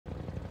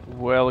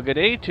Well, good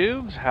day,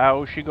 Tubes.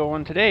 How's she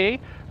going today?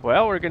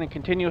 Well, we're going to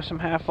continue with some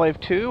Half-Life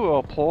 2.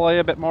 We'll play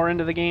a bit more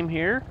into the game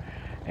here.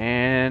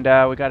 And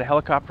we got a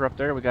helicopter up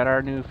there. We got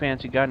our new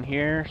fancy gun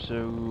here.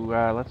 So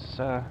let's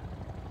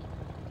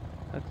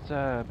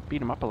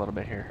beat him up a little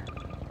bit here.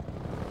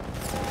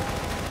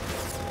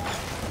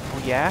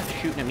 Oh yeah?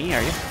 Shooting at me,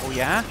 are you? Oh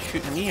yeah?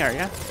 Shooting at me, are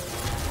you?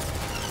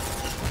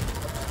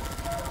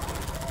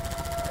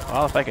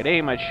 Well, if I could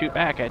aim, I'd shoot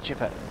back at you if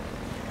that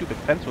stupid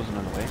fence wasn't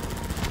in the way.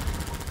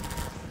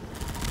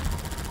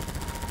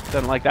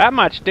 Didn't like that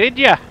much, did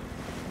ya?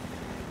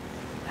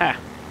 Ha!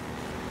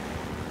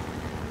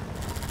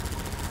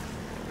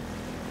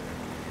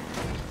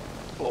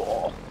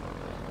 Oh,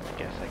 I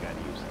guess I gotta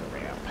use the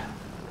ramp.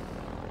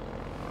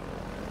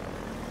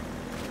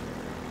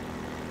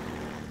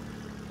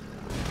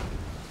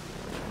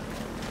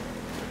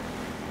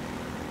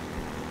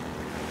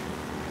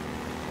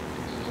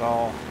 This is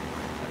all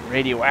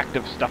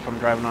radioactive stuff I'm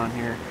driving on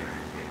here.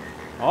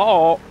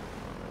 Oh!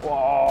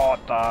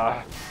 What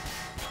the?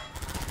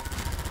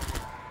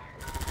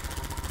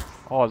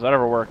 Oh, does that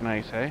ever work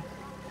nice, hey?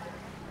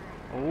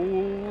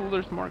 Oh,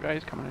 there's more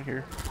guys coming in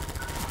here.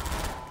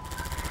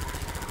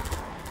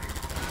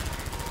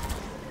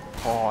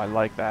 Oh, I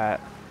like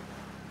that.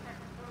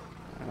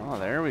 Oh,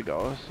 there we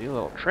go. See a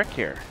little trick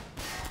here.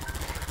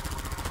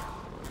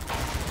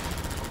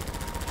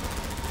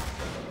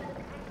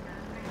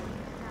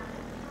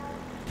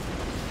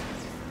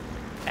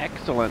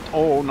 Excellent.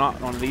 Oh, not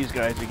one of these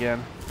guys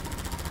again.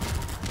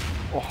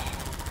 Oh.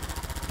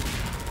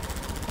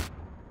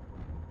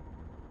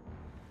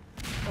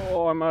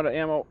 Oh, I'm out of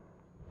ammo.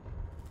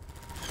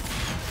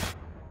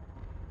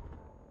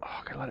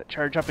 Oh, gotta let it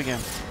charge up again.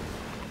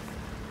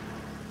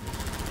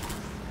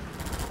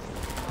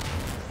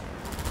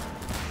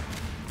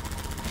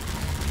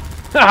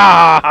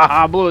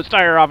 Ha! Blew his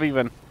tire off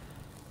even.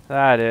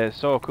 That is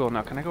so cool.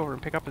 Now, can I go over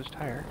and pick up his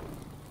tire?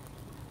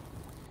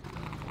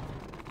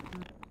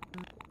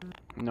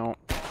 No.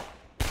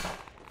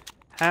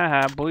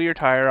 Haha, blew your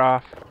tire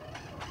off.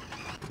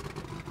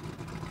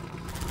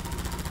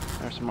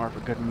 There's some more for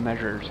good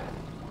measures.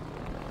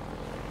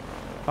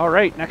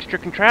 Alright, next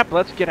trick and trap.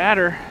 Let's get at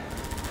her.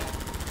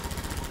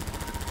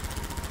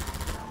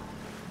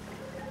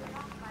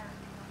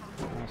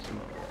 There's some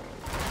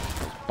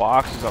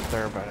boxes up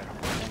there, but I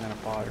don't think I'm going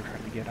to bother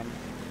trying to get them.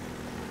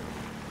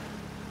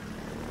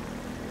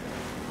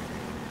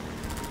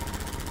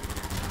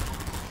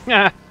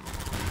 Yeah.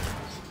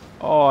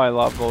 Oh, I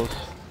love those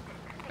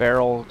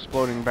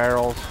exploding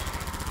barrels.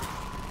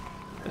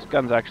 This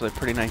gun's actually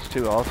pretty nice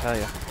too, I'll tell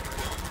you.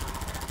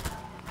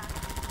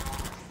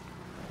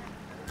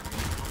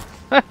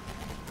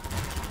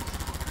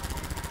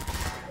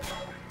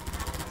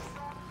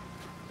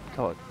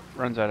 Until it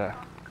runs out of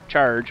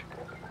charge.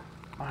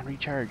 Come on,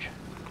 recharge.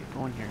 Get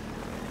going here.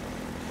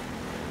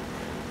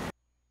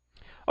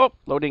 Oh,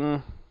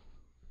 loading.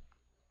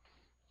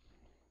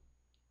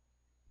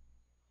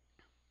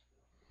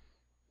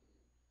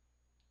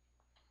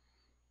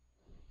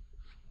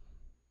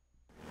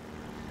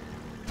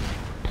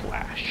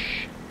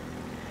 Flash.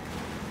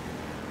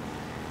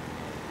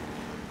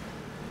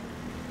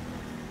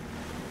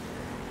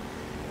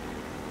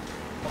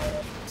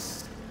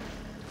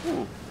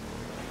 Ooh,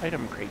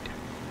 item crate.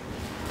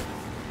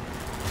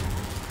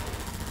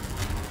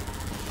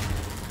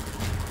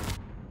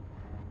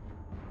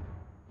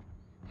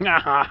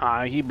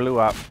 Haha, he blew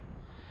up.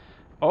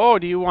 Oh,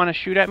 do you want to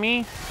shoot at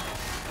me?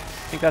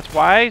 Think that's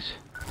wise?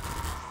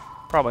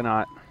 Probably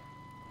not.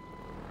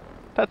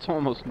 That's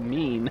almost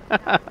mean.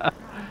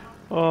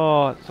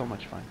 Oh, it's so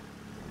much fun.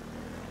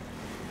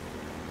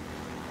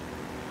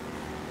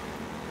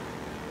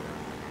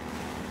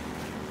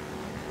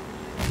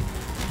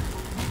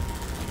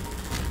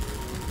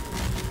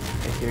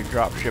 Take your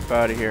drop ship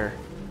out of here.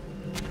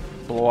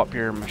 Blow up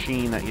your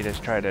machine that you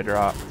just tried to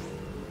drop.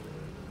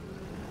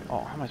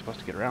 Oh, how am I supposed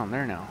to get around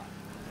there now?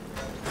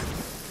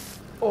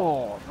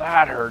 Oh,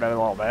 that hurt a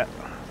little bit.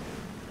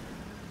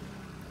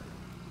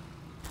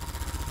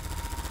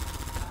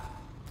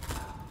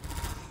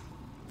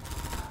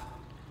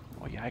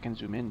 Oh yeah, I can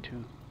zoom in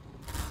too.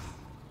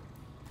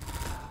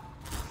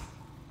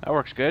 That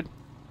works good.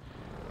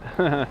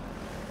 You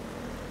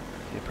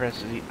press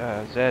Z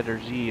or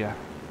Z,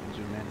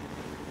 zoom in.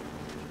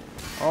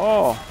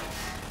 Oh!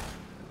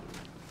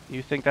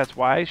 You think that's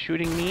wise,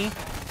 shooting me?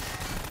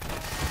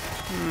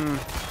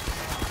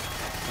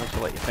 Let's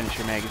let you finish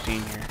your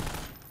magazine here.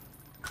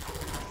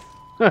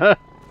 I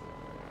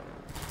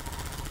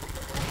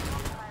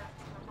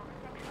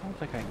don't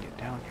think I can get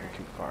down here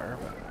too far,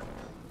 but...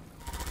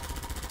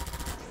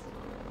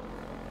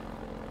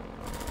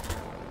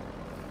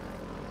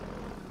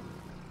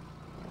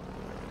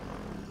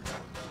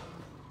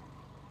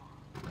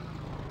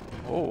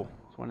 Oh,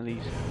 it's one of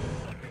these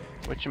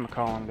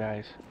whatchamacallem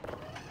guys.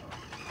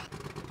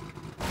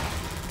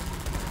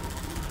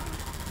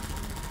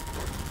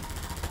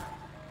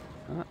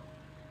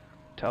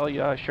 Tell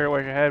you, I sure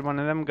wish I had one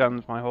of them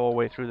guns my whole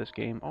way through this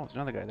game. Oh, there's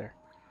another guy there.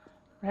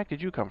 Where the heck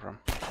did you come from?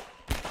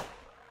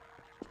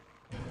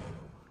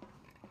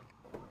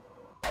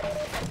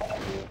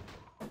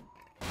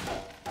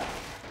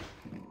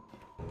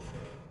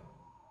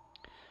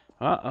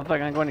 Well, I don't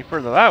think I can go any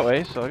further that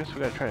way, so I guess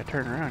we gotta try to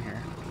turn around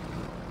here.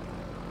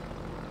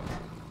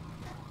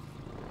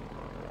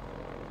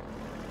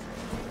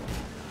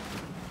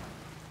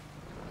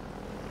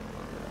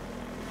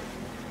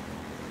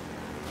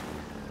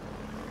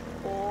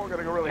 Oh,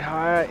 gotta go really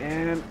high,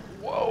 and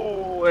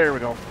whoa, there we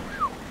go.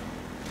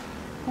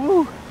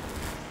 Woo!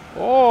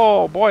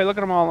 Oh boy, look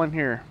at them all in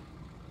here.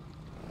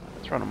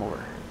 Let's run them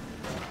over.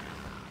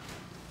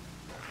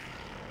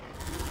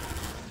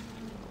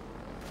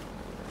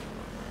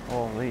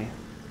 Holy.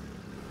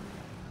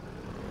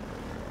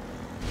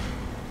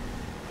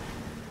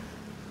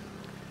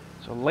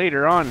 So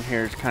later on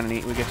here is kind of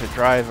neat. We get to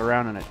drive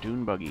around in a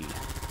dune buggy.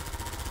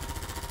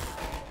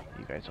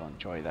 You guys will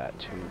enjoy that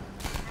too.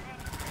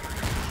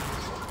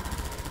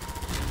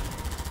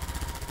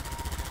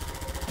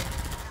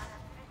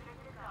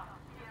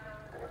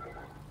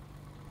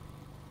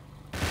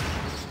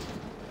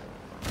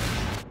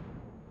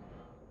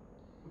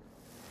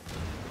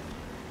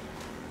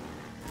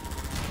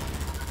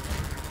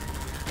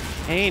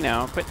 Hey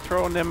now, quit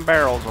throwing them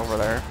barrels over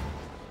there.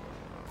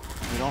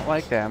 We don't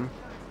like them.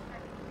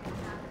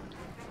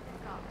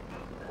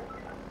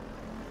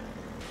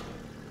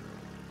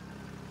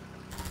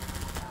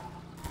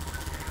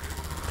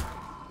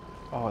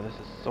 Oh, this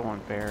is so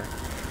unfair.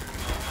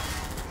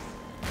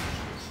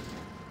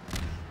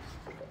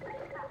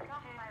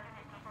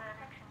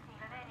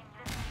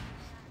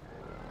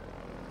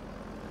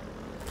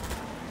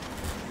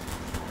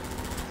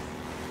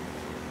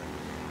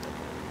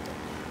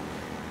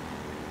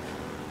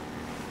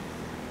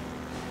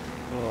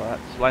 Oh, that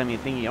slimy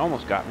thingy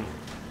almost got me.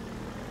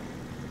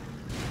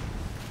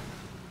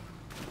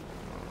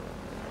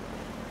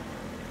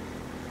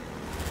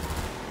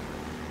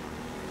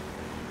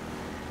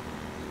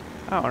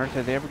 I wonder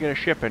if they ever get a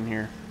ship in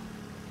here.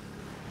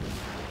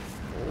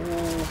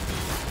 Oh.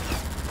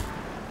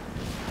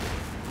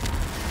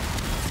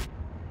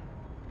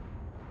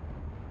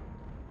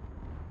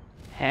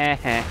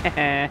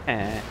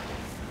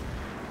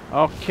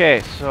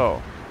 Okay,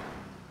 so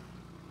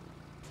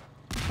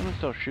someone's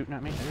still shooting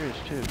at me. There is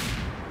too.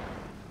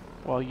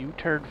 Well, you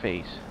turd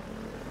face.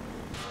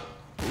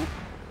 Oop.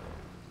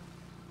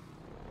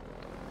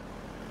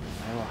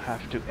 I will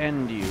have to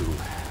end you.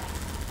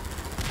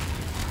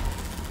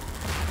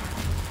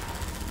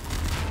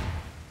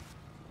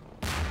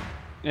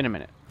 In a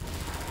minute.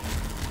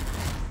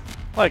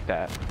 Like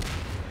that.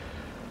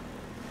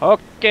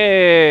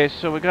 Okay,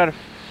 so we gotta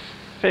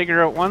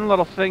figure out one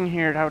little thing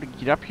here, how to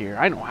get up here.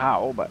 I know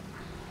how, but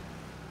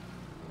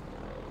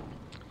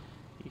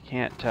you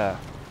can't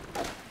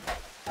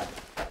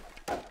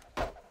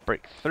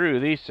break through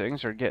these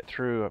things or get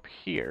through up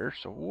here.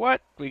 So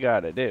what we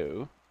gotta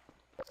do...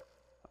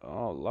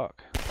 Oh,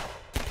 look.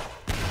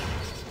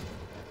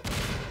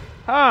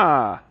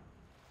 Ah!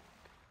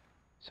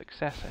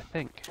 Success, I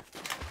think.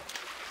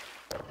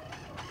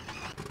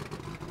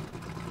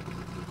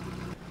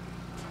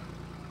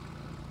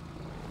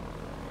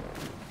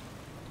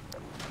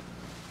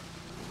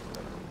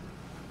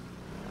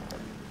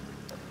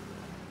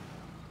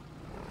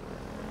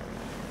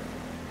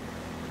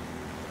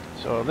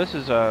 So this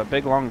is a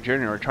big long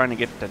journey. We're trying to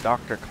get to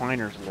Dr.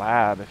 Kleiner's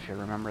lab, if you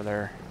remember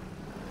there.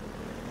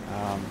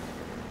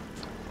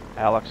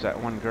 Alex,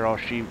 that one girl,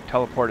 she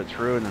teleported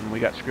through and then we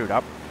got screwed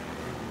up.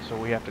 So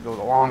we have to go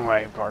the long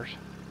way, of course.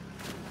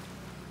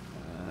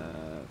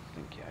 I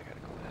think, yeah, I gotta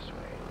go this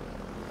way.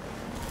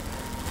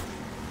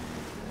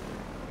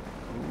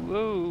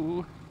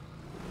 Whoa!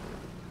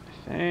 I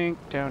think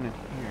down in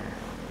here.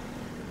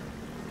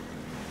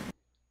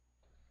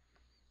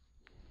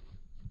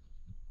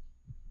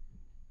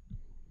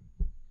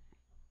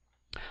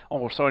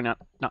 Oh, sorry, not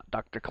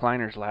Dr.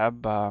 Kleiner's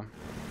lab.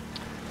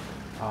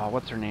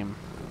 What's her name?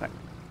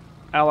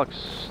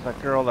 Alex, that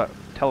girl that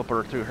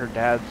teleported through her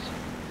dad's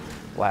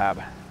lab.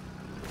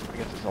 I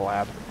guess it's a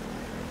lab.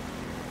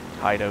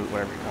 Hideout,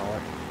 whatever you call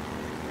it.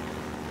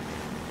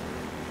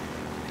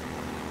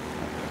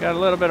 Got a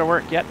little bit of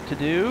work yet to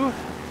do.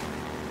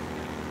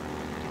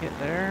 To get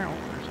there. Oh,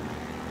 there's an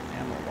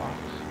ammo box.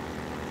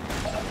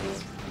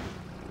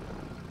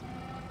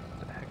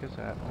 What the heck is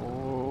that?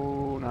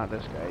 Oh, not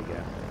this guy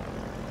again.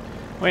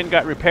 Went and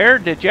got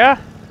repaired, did ya?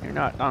 You're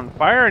not on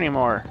fire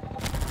anymore.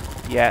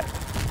 Yet.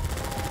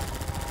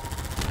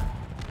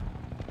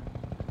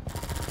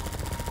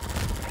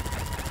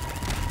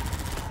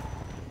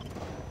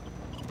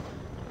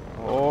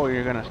 Oh,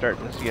 you're gonna start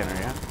this again,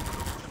 are ya?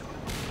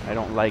 I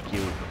don't like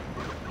you.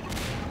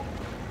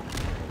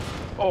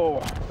 Oh!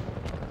 Look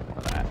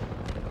at that.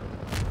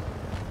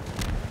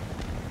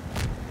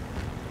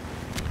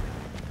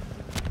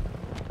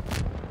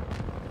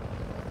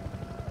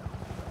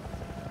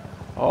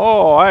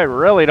 Oh, I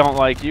really don't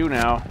like you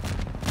now.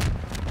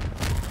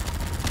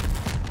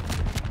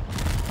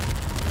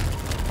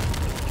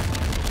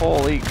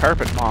 Holy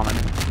carpet bombing.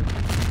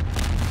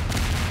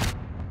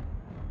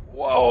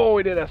 Whoa,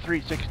 we did a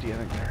 360, I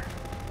think, there.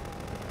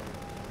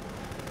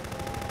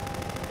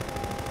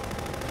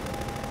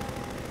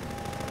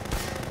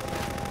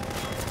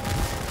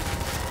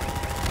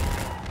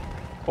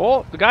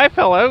 Oh, the guy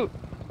fell out.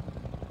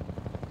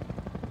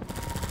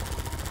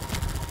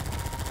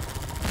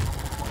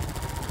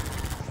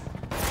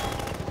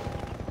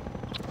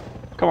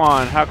 Come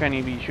on, how can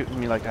he be shooting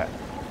me like that?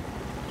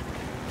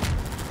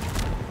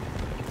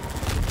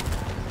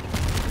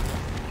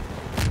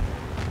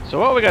 So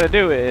what we gotta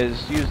do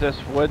is use this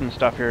wood and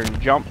stuff here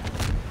and jump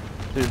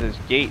through this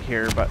gate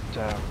here, but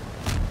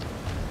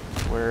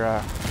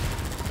we're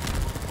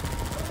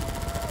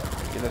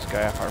get this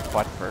guy off our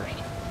butt first.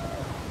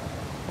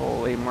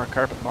 Holy, more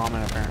carpet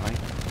bombing apparently.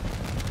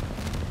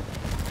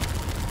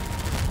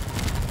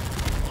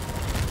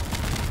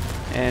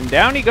 And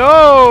down he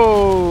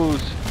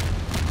goes!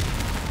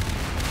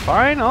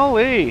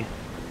 Finally!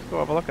 Let's go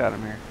have a look at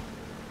him here.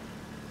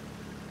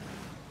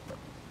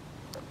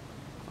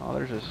 Oh,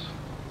 there's this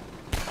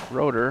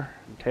rotor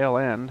and tail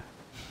end.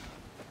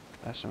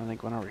 That's I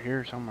think went over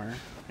here somewhere.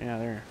 Yeah,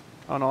 there.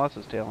 Oh no, that's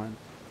his tail end.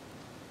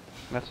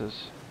 That's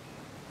his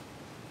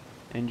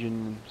engine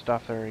and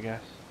stuff there, I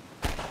guess.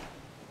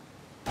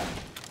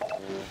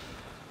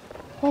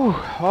 Whew.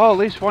 Well, at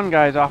least one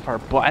guy's off our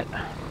butt.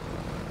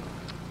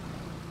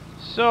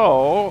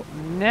 So,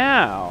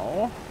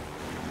 now,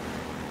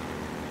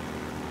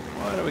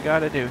 what do we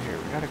gotta do here?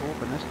 We gotta go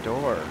open this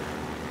door.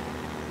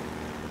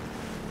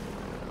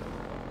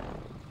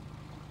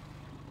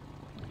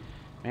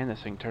 Man,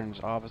 this thing turns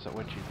opposite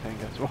what you think.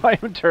 That's why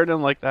I'm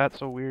turning like that.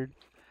 So weird.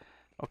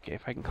 Okay,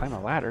 if I can climb a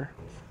ladder.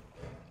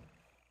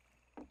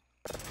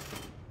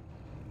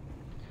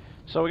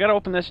 So we gotta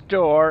open this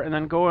door and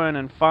then go in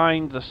and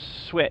find the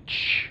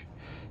switch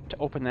to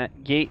open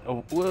that gate.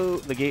 Oh, whoa,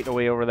 the gate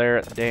away over there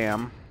at the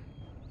dam.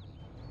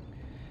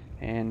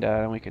 And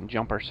we can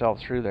jump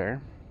ourselves through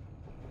there.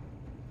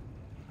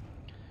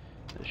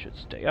 This should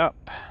stay up.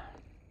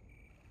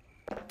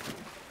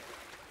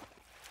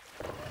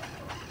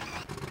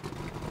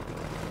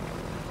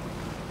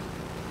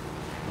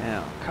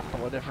 Now, a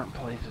couple of different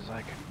places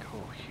I can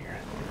go here.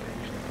 I think I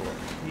usually go up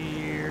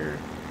here.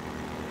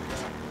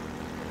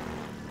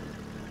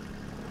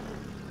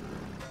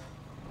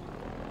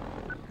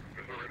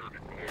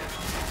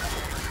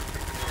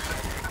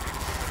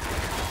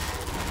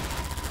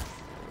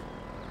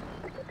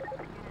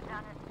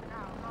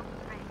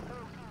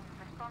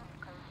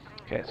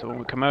 Okay, so when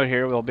we come out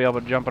here, we'll be able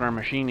to jump on our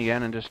machine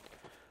again and just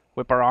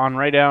whip our on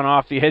right down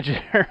off the edge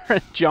there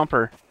and jump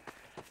her.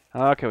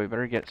 Okay, we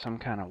better get some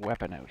kind of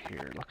weapon out here,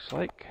 it looks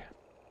like.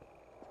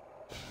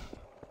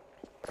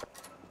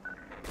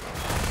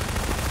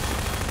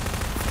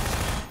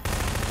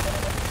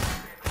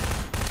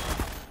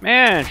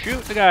 Man,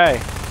 shoot the guy!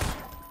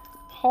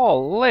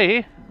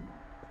 Holy!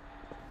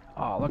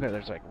 Oh, look at it,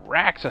 there's like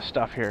racks of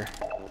stuff here.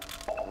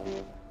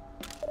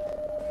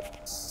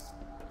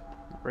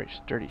 Very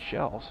sturdy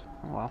shells.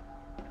 Oh well.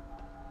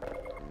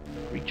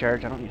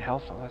 Recharge, I don't need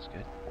health though, that's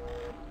good.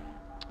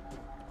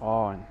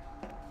 Oh, and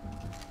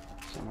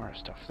some more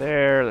stuff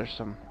there. There's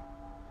some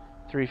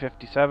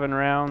 357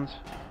 rounds.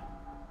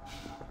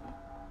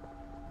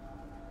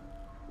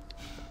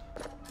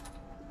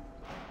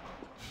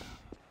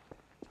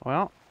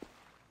 Well,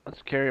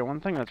 let's carry one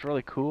thing that's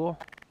really cool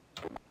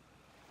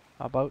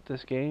about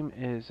this game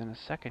is in a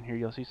second here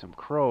you'll see some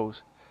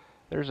crows.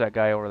 There's that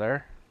guy over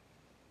there.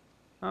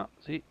 Oh,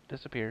 see,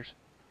 disappears.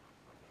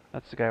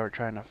 That's the guy we're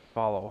trying to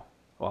follow.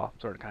 Well,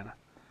 sort of, kind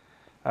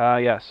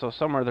of. Yeah, so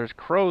somewhere there's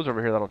crows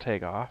over here that'll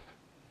take off.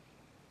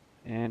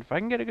 And if I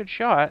can get a good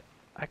shot,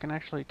 I can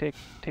actually take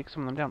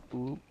some of them down.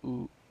 Ooh,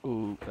 ooh,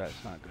 ooh,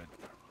 that's not good.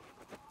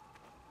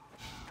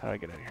 How do I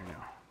get out of here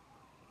now?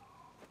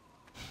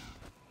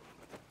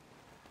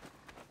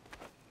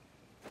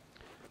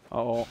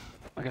 Uh-oh,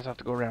 I guess I have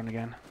to go around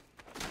again.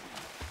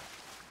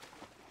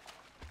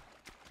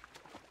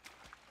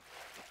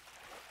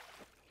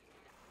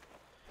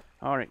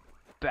 Alright,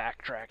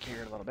 backtrack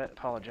here a little bit.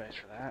 Apologize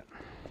for that.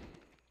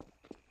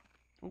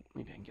 Oh,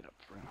 maybe I can get up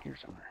around here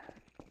somewhere.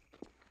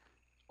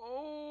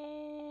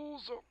 Oh,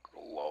 so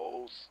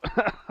close.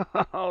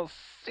 Oh,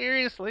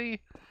 seriously?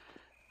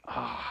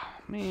 Oh,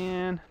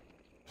 man.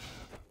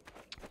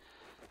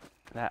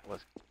 That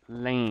was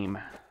lame.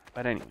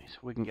 But anyways,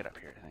 we can get up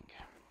here, I think.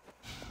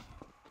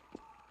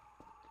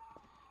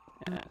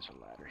 And there's a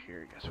ladder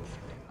here, I guess we can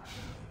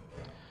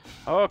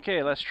do.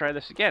 Okay, let's try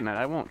this again, and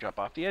I won't jump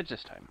off the edge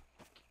this time.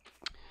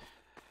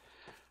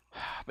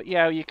 But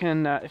yeah, you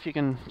can, if you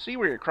can see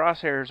where your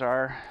crosshairs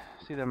are,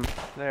 see them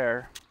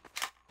there,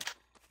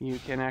 you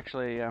can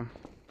actually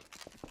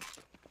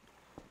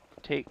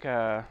take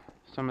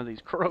some of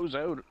these crows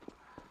out,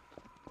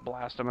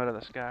 blast them out of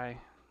the sky.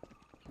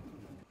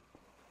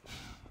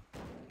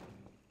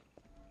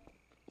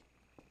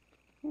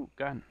 Ooh,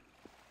 gun.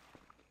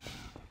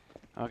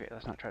 Okay,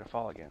 let's not try to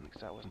fall again,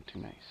 because that wasn't too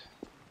nice.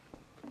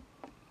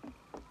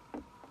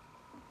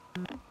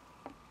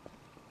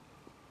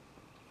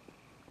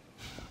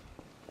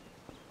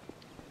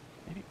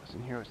 Maybe it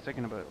wasn't here I was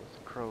thinking about it with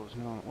the crows.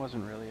 No, it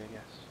wasn't really, I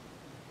guess.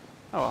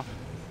 Oh well.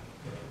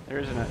 There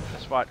isn't a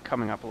spot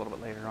coming up a little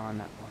bit later on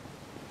that will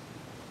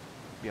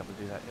be able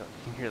to do that. You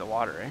can hear the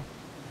water, eh?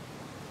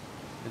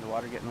 Is the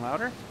water getting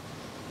louder?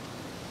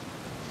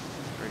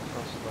 Very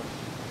close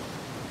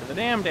to the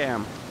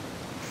dam.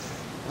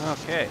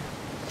 Okay.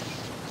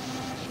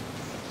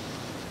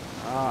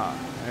 Ah,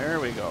 there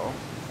we go.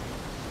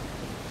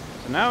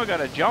 So So now we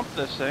gotta jump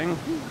this thing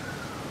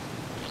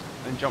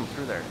and jump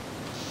through there.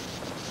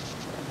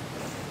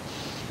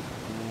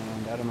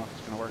 And I don't know if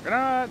it's gonna work or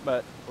not,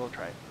 but we'll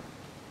try it.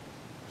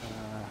 Yeah,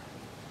 I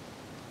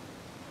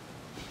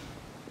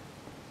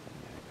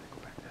gotta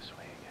go back this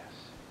way, I guess.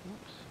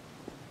 Oops.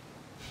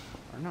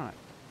 Or not.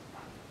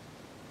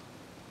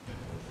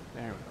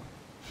 There we go.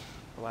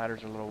 The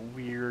ladders are a little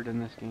weird in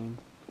this game.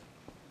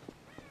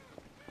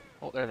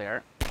 Oh, there they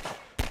are.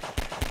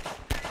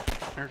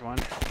 There's one.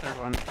 There's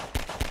one.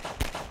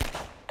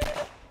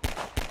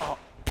 Oh,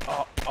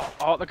 oh, oh,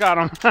 oh, they got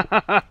him.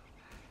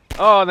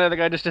 Oh, there the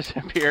guy just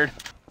disappeared.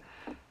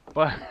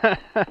 But,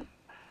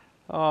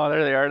 oh,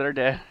 there they are. They're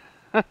dead.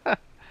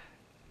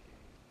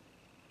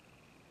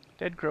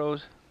 Dead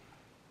crows.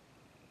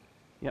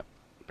 Yep,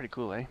 pretty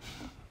cool, eh?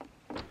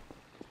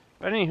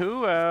 But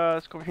anywho,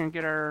 let's go over here and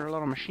get our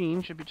little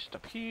machine. Should be just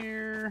up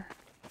here.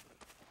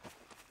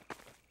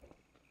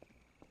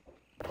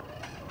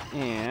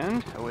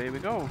 And away we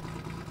go.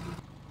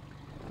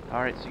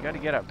 Alright, so you got to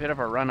get a bit of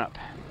a run up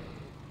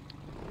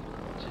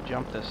to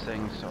jump this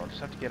thing, so I'll just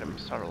have to get him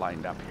sort of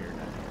lined up here.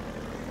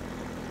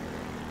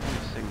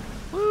 This thing.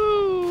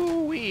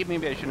 Woo-wee!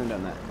 Maybe I shouldn't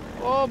have done that.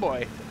 Oh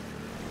boy.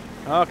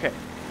 Okay.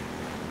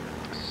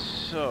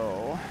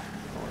 So, oh,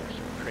 there's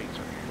some crates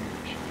over here. Maybe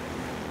I should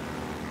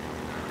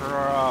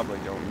probably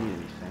don't need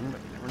anything,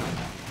 but you never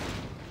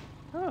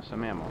know. Oh,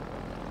 some ammo.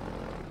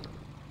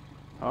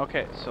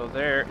 Okay, so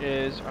there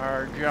is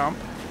our jump.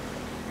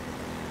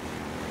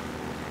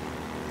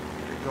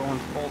 We're going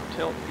full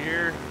tilt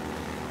here.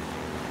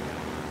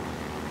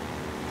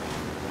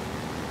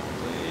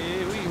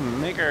 We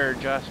make our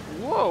just...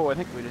 Whoa, I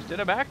think we just did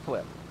a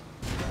backflip.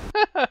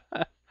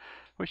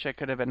 Wish I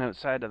could have been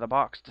outside of the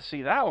box to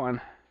see that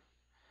one.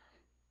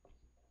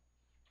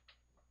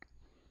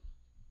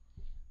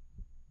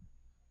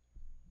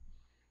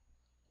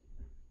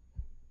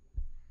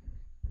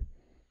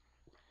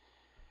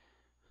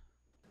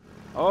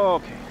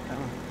 Okay.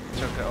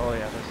 Oh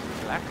yeah, this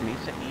is Black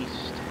Mesa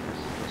East. This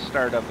is the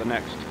start of the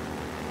next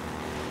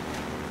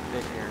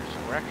bit here. So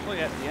we're actually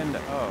at the end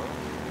of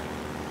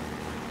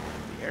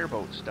the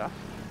airboat stuff.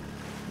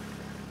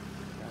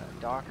 Got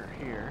a docker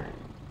here.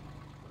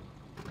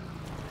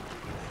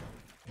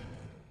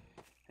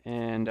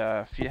 And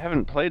if you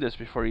haven't played this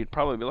before, you'd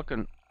probably be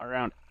looking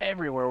around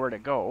everywhere where to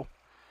go.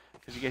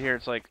 Because you get here,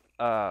 it's like,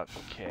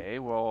 okay,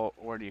 well,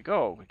 where do you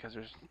go? Because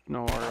there's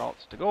nowhere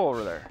else to go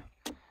over there.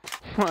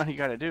 What you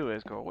gotta do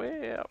is go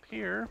way up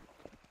here,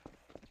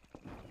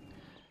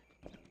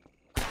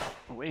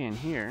 way in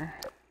here,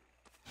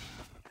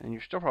 and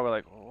you're still probably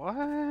like, what?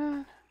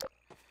 And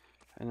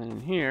then in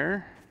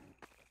here,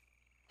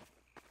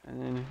 and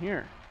then in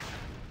here.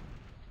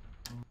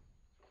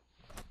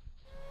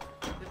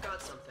 We've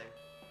got something.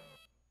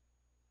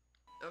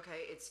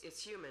 Okay,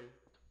 it's human.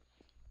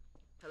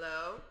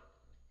 Hello?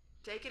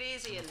 Take it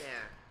easy in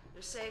there.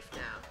 You're safe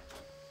now.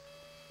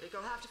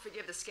 You'll have to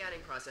forgive the scanning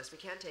process. We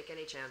can't take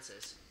any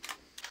chances.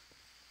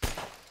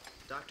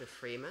 Dr.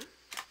 Freeman?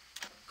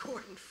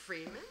 Gordon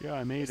Freeman? Yeah,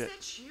 I made it. Is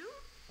that you?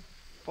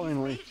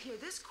 Finally. You made it here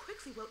this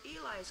quickly. Well,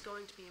 Eli is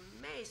going to be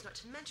amazed, not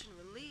to mention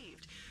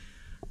relieved.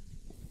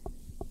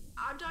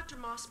 I'm Dr.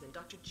 Mossman,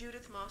 Dr.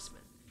 Judith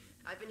Mossman.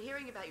 I've been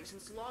hearing about you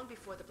since long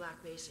before the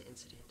Black Mesa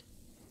incident.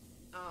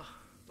 Oh,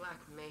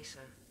 Black Mesa.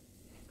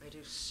 I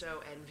do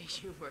so envy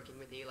you working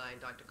with Eli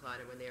and Dr.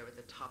 Kleiner when they were at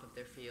the top of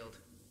their field.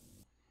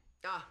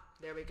 Ah,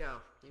 there we go.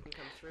 You can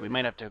come through. We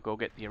might have to go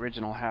get the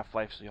original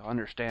Half-Life so you'll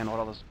understand what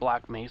all this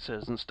Black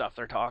Mesas and stuff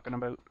they're talking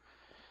about.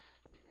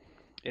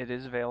 It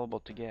is available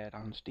to get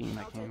on Steam.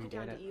 I can get it. I'll take it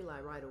down to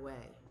Eli right away.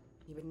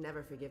 He would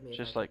never forgive me. It's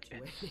just like,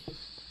 it's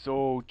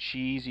so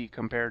cheesy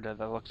compared to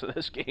the looks of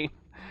this game.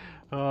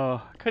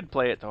 Oh, I could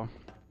play it though.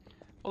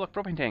 Oh look,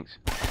 propane tanks.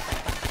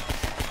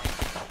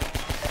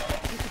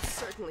 You could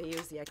certainly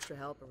use the extra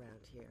help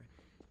around here.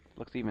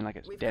 Looks even like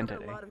it's We've dented.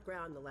 covered a lot of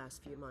ground in the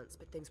last few months,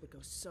 but things would go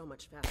so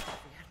much faster if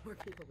we had more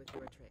people with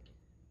your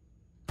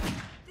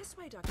training. This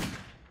way, Dr.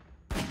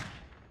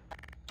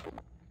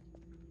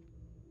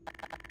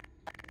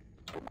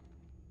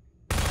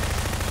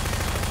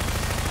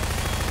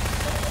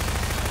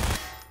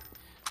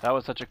 That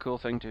was such a cool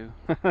thing too.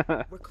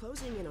 We're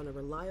closing in on a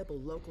reliable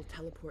local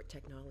teleport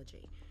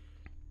technology.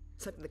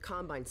 Something the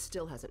Combine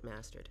still hasn't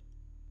mastered.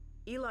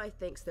 Eli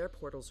thinks their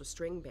portals are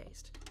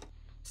string-based,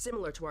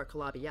 similar to our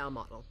Calabi-Yau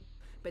model,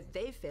 but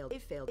they failed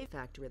to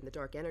factor in the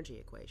dark energy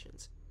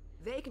equations.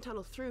 They can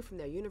tunnel through from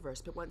their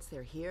universe, but once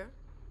they're here,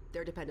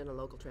 they're dependent on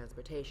local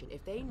transportation.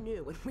 If they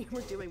knew what we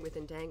were doing with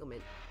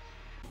entanglement...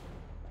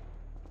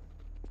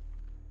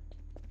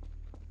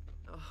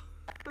 Oh.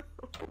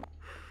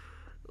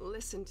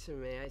 Listen to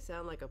me, I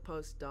sound like a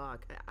postdoc.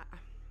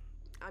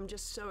 I'm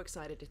just so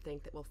excited to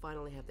think that we'll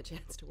finally have the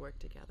chance to work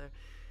together.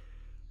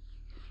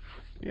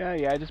 Yeah,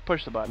 I just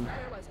pushed the button.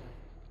 Where was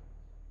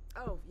I?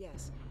 Oh,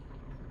 yes.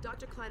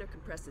 Dr. Kleiner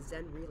compressed the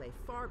Zen relay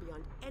far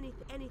beyond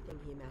anything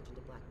he imagined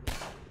in Black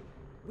Mesa.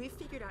 We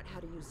figured out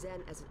how to use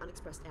Zen as an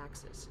unexpressed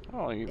axis.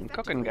 Oh, you're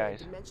cooking,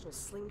 guys. A dimensional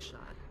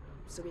slingshot,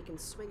 so we can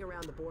swing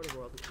around the border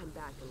world and come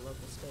back in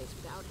local space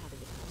without having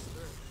to pass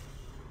through.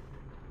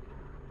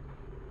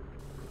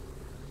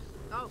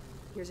 Oh,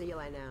 here's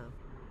Eli now.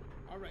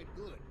 All right,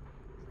 good.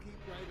 You keep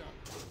right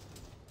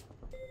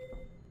up.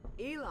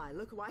 Eli,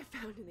 look who I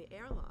found in the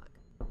airlock.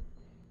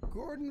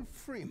 Gordon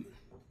Freeman.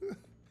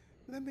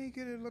 Let me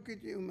get a look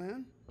at you,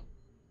 man.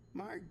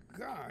 My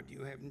God,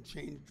 you haven't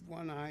changed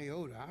one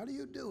iota. How do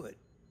you do it?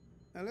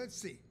 Now, let's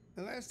see.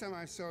 The last time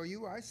I saw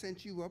you, I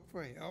sent you up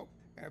for help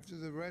after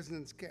the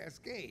resonance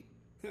cascade.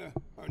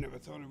 I never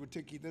thought it would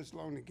take you this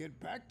long to get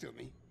back to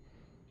me.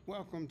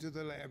 Welcome to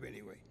the lab,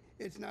 anyway.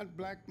 It's not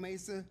Black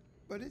Mesa,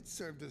 but it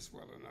served us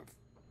well enough.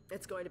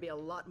 It's going to be a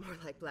lot more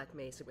like Black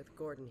Mesa with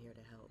Gordon here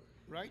to help.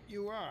 Right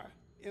you are.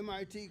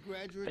 MIT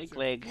graduates Fake are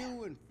leg.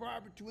 few and far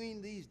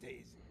between these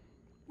days.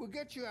 We'll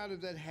get you out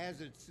of that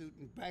hazard suit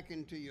and back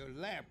into your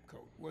lab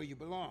coat where you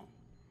belong.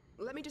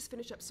 Let me just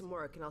finish up some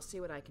work and I'll see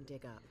what I can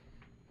dig up.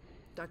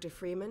 Dr.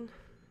 Freeman,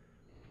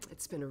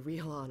 it's been a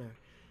real honor.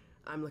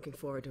 I'm looking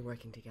forward to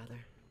working together.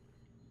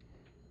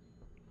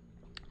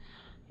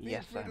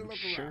 Yes, free to I'm look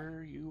sure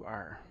around. you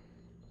are.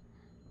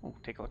 Oh,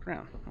 take a look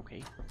around.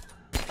 Okay.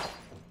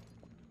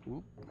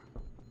 Whoop.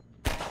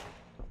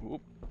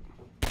 Whoop.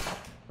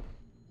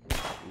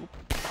 Whoop.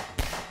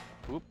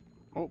 Whoop.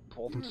 Oh,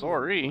 Fulton,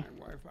 sorry.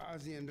 My wife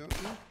Ozian, don't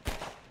you?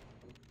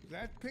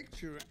 That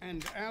picture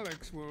and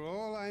Alex were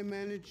all I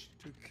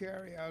managed to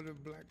carry out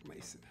of Black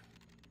Mesa.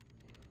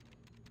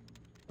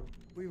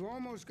 We've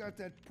almost got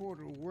that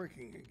portal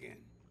working again.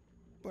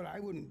 But I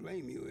wouldn't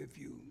blame you if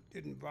you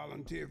didn't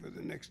volunteer for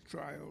the next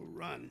trial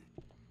run.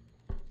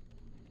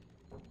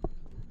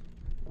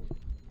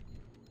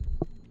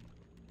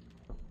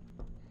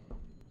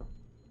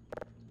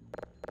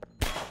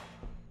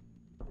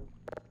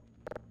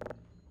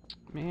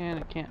 Man,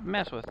 I can't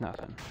mess with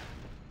nothing.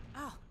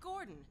 Oh,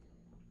 Gordon.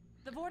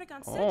 The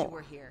Vortigaunt said Oh. you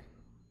were here.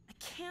 I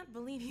can't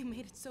believe you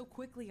made it so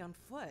quickly on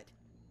foot.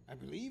 I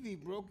believe he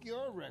broke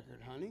your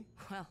record, honey.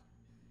 Well,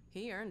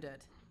 he earned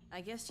it. I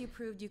guess you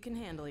proved you can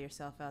handle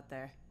yourself out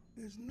there.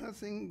 There's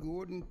nothing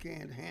Gordon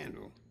can't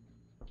handle,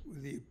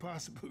 with the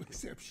possible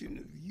exception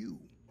of you.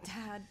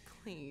 Dad,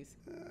 please.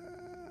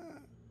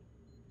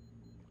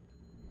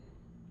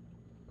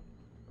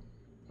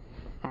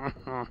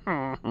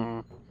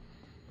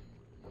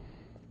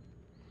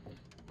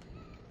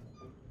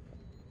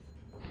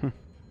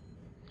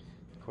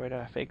 Quite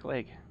a fake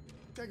leg.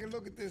 Take a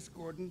look at this,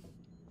 Gordon.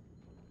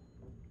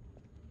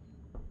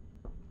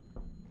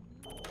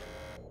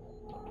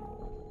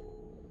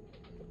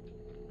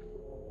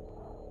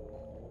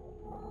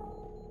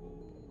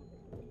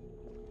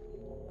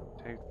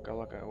 Take a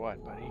look at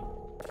what, buddy?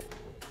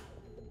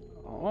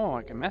 Oh,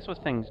 I can mess with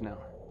things now.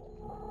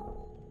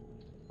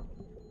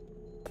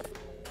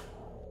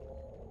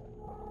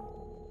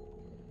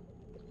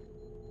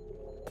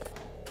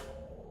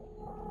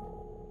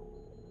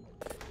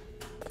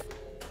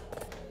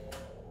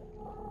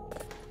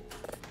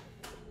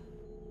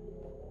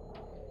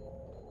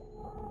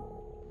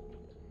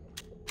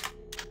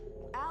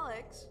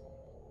 Alex,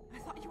 I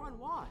thought you were on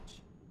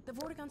watch. The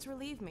Vortigaunts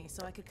relieved me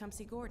so I could come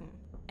see Gordon.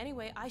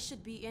 Anyway, I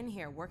should be in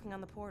here working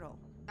on the portal.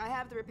 I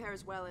have the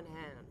repairs well in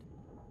hand.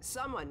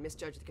 Someone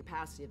misjudged the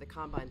capacity of the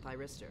Combine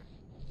thyristor.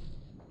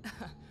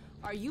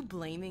 Are you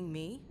blaming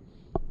me?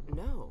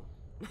 No,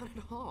 not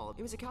at all.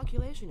 It was a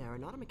calculation error,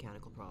 not a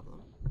mechanical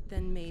problem.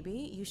 Then maybe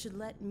you should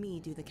let me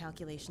do the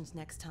calculations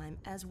next time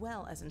as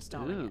well as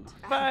installing Ooh. it.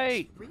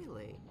 Fight! Alex,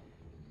 really?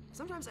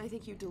 Sometimes I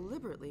think you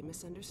deliberately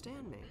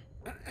misunderstand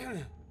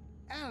me.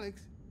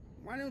 Alex,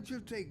 why don't you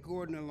take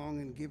Gordon along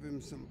and give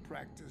him some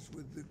practice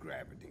with the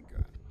gravity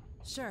gun?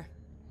 Sure.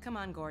 Come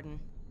on, Gordon.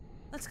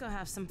 Let's go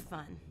have some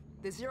fun.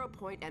 The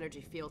zero-point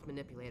energy field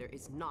manipulator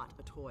is not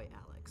a toy,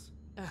 Alex.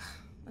 Ugh,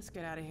 let's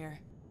get out of here.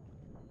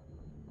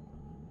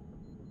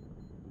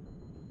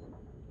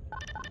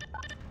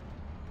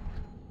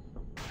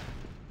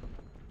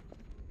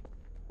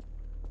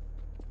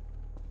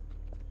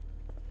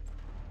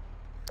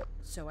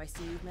 So I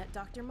see you've met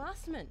Dr.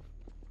 Mossman.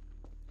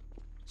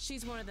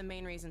 She's one of the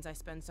main reasons I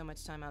spend so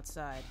much time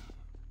outside.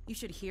 You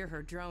should hear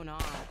her drone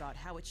on about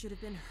how it should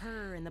have been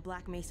her in the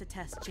Black Mesa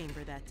test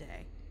chamber that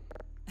day.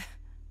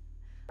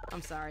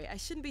 I'm sorry, I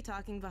shouldn't be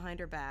talking behind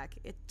her back.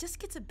 It just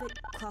gets a bit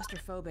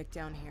claustrophobic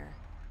down here.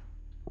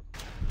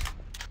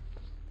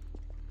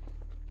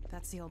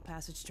 That's the old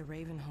passage to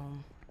Ravenholm.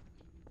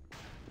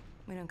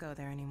 We don't go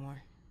there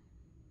anymore.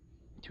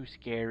 Too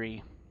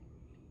scary.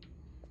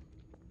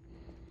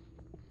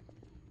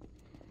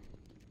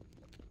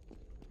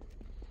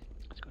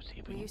 Let's go see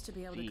if we We can used to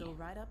be able to see. go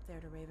right up there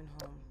to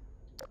Ravenholm.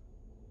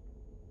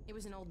 It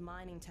was an old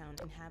mining town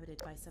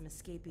inhabited by some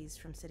escapees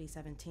from City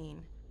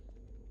 17.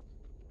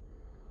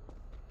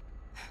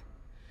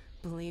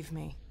 Believe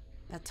me,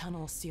 that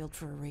tunnel is sealed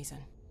for a reason.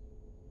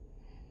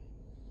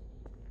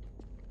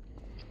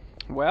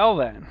 Well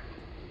then.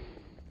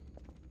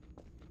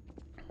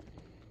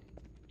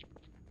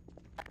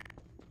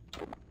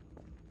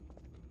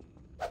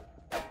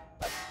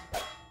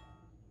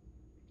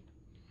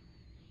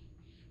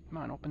 Come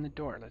on, open the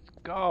door. Let's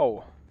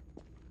go.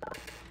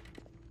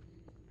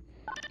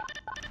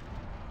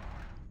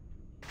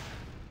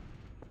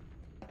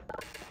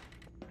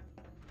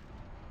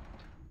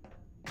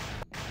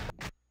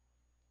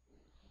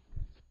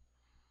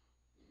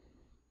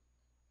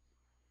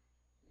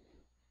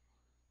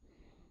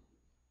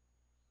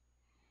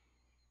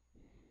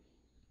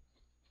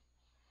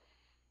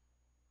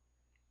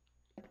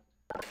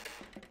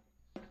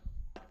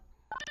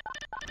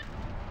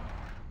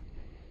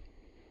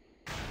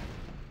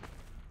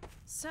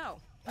 So,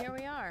 here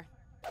we are.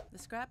 The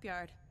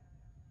scrapyard.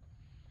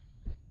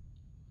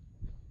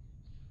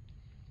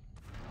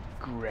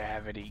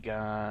 Gravity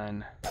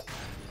gun.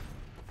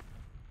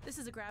 This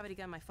is a gravity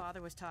gun my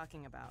father was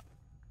talking about.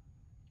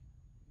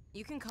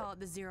 You can call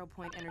it the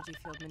zero-point energy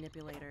field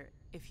manipulator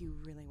if you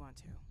really want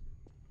to.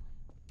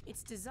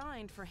 It's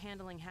designed for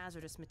handling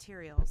hazardous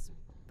materials,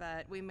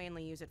 but we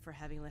mainly use it for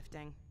heavy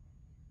lifting.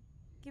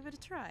 Give it a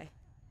try.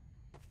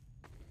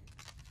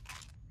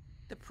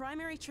 The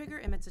primary trigger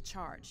emits a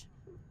charge.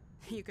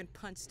 You can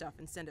punch stuff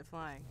and send it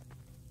flying.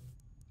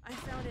 I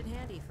found it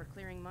handy for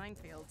clearing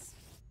minefields.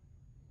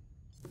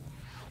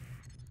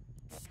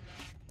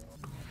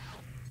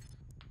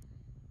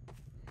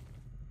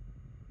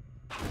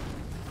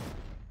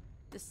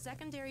 The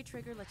secondary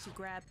trigger lets you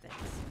grab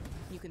things.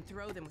 You can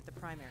throw them with the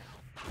primary.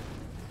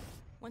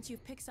 Once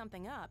you've picked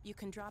something up, you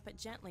can drop it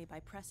gently by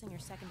pressing your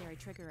secondary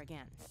trigger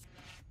again.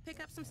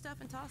 Pick up some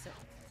stuff and toss it.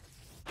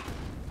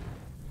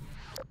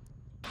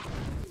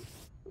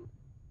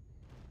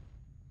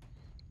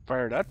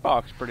 Fired that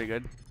box pretty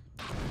good.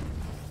 See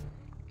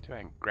if I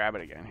can grab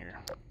it again here.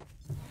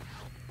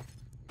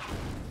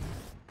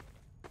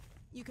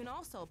 You can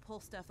also pull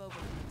stuff over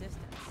from a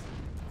distance.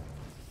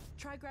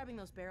 Try grabbing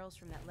those barrels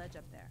from that ledge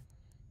up there.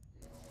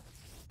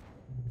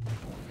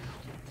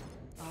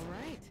 All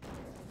right.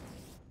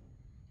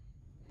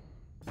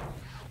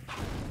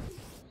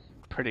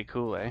 Pretty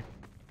cool, eh?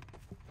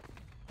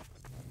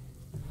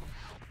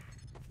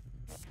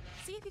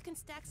 See if you can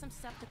stack some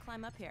stuff to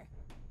climb up here.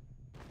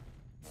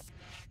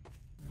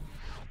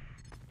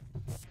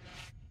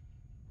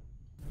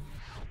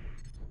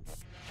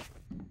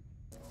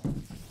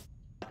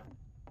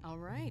 All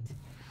right.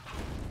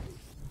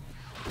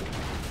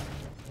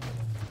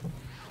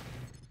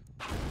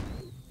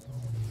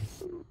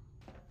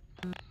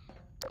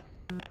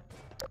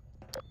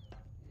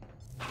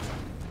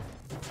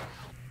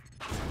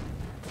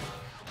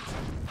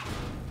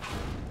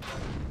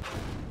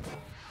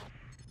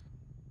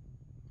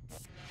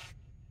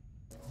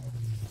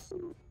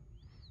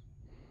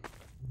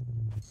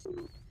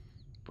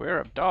 Beware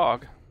of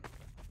dog.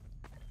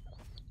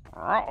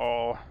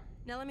 Uh-oh.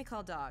 Now let me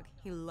call Dog.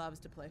 He loves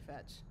to play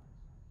fetch.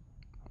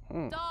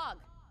 Hmm. Dog!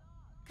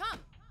 Come!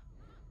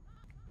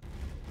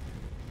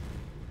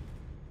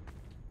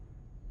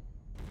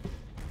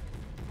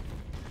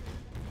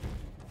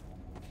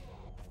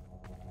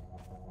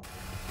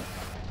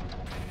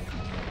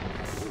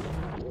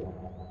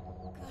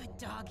 Good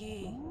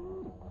doggy.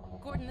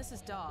 Gordon, this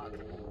is Dog.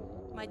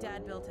 My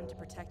dad built him to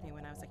protect me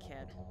when I was a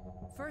kid.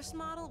 First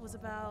model was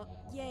about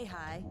yay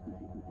high.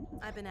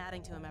 I've been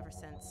adding to him ever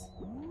since.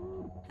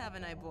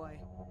 Haven't I, boy?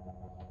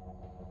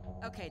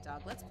 Okay,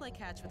 Dog, let's play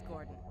catch with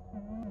Gordon.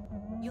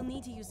 You'll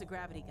need to use the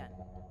gravity gun.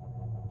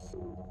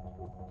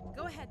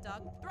 Go ahead,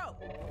 Dog. Throw!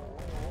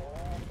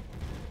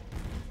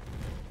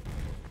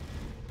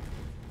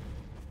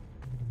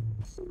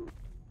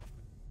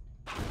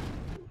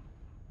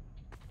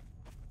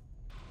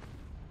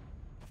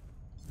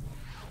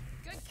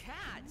 Good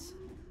catch!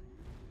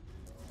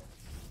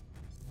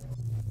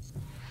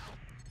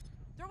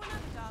 Throw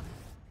another, Dog.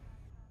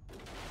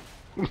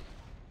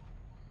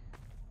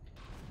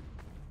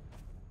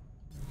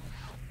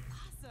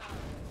 Awesome!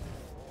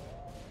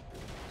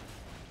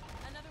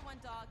 Another one,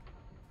 Dog.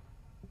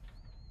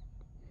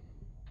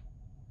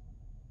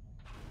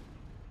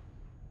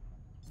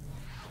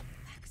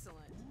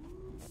 Excellent.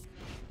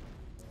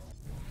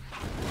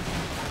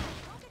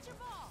 Go get your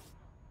ball!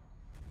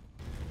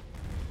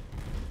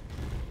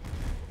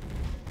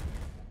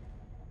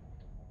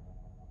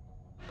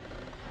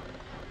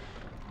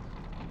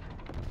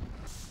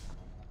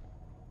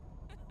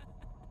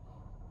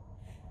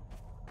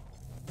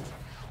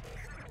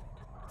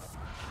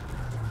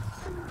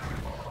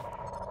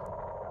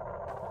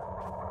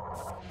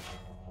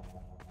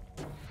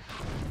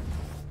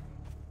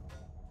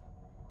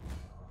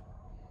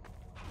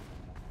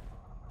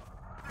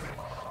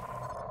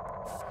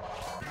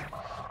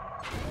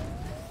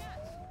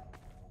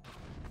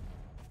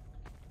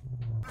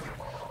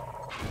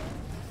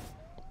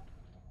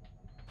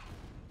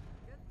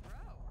 Good throw.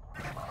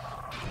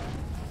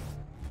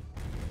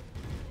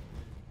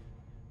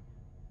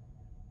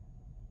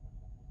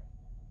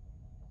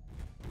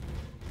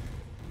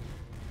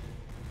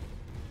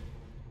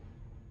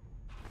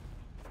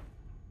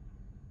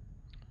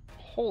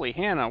 Holy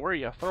Hannah, where are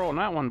you throwing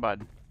that one,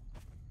 bud?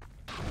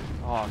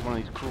 Oh, it's one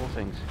of these cool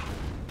things.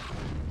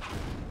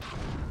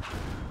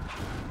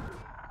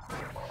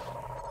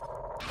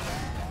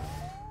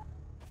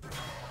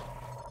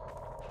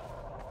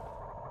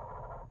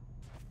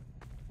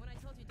 When I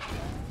told you to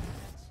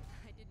fetch,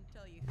 I didn't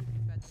tell you who to be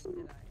fetching,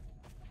 did I?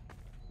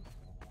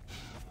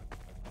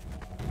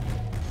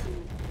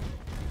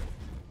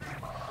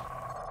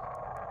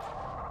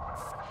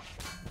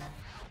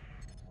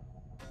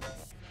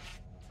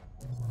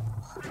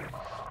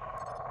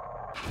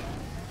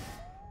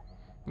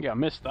 Yeah, I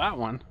missed that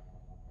one.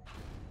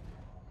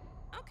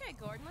 Okay,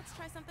 Gordon, let's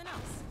try something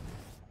else.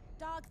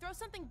 Dog, throw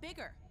something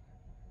bigger.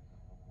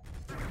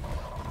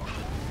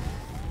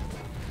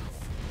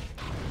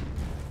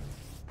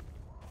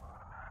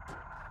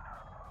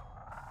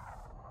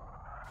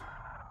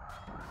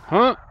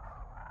 Huh?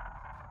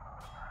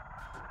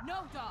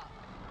 No, dog.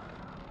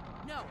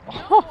 No,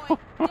 no, boy.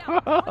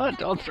 Down. Put that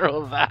Don't down.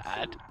 throw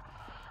that.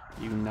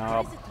 You What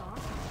knob. is it, dog?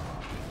 Oh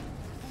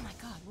my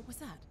god, what was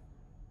that?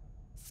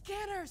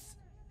 Scanners!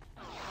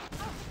 Oh, the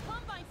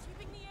Combine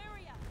sweeping the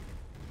area.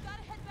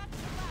 Gotta head back to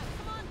the lab.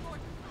 Come on,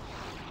 Gordon.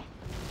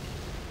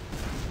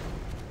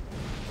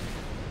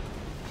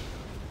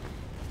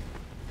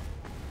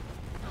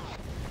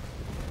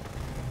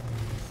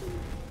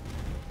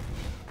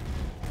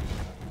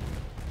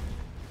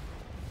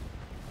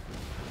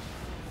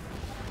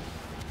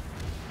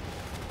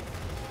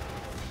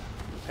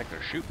 Heck,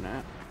 they're shooting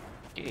at.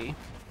 Okay.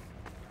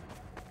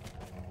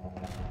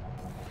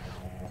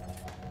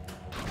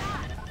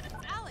 Dad,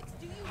 Alex,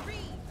 do you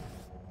read?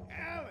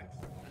 Alex!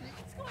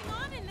 What's going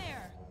on in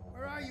there?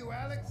 Where are you,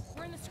 Alex?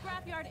 We're in the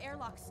scrapyard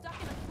airlock, stuck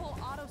in a full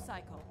auto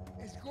cycle.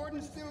 Is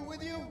Gordon still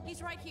with you?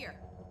 He's right here.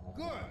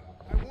 Good.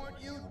 I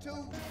want you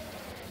to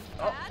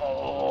Dad?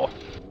 Oh.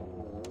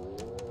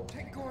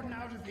 take Gordon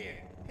out of here.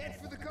 Head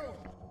for the coast.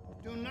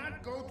 Do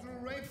not go through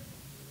rape.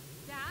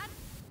 Dad?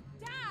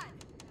 Dad!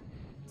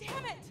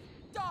 Damn it!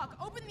 Dog,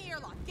 open the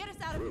airlock. Get us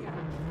out of here.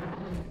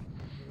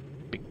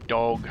 Big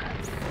dog.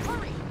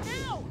 Hurry,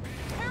 now!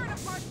 Tear it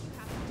apart if you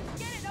have to. Just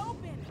get it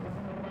open.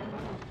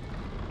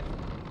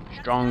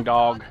 Strong That's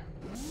dog. enough,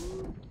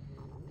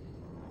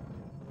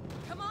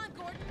 Come on,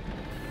 Gordon.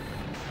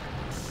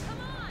 Come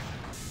on.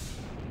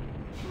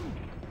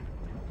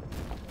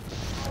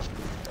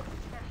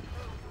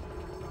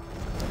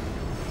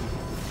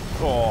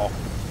 Oh.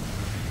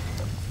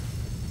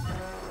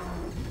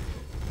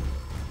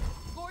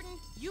 Gordon,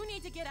 you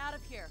need to get out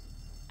of here.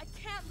 I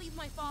can't leave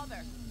my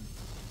father.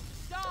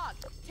 Dog,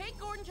 take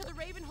Gordon to the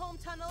Ravenholm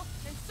tunnel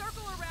and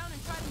circle around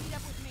and try to meet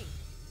up with me.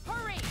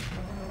 Hurry!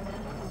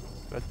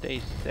 But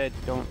they said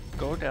don't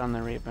go down the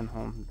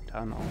Ravenholm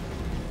tunnel.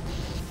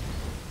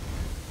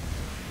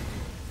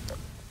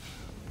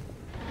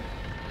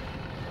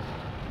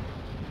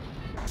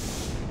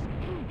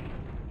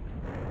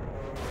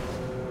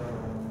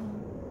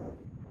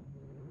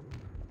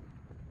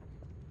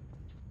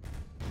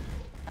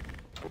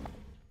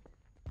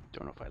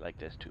 Don't know if I like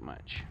this too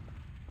much.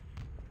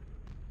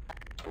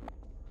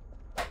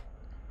 At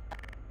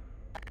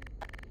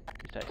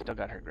least I still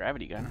got her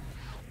gravity gun.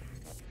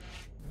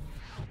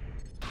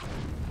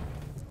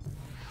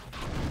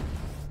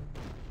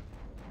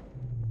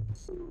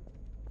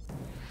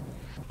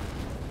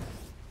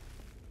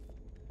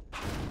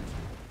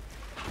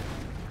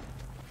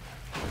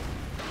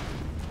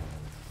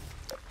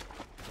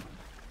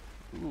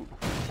 Ooh.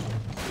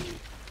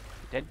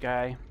 Dead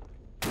guy.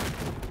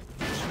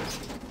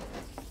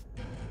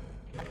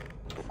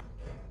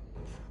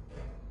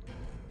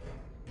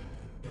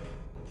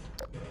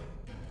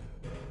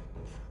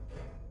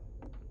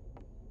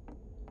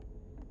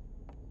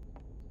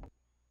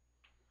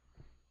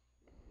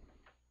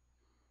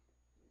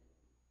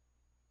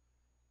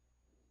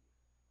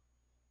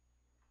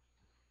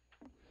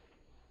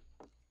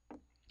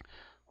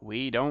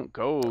 We don't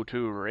go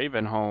to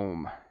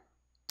Ravenholm.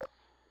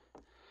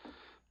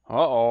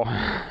 Uh-oh.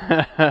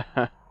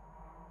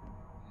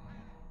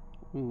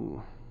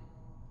 Ooh.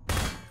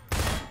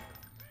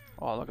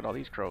 Oh, look at all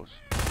these crows.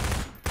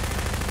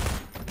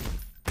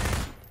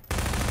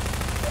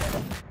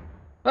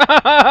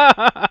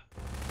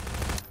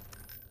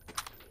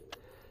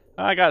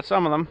 I got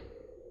some of them.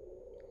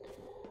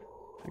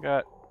 I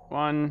got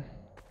 1,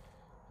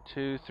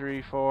 2,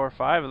 3, 4,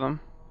 5 of them.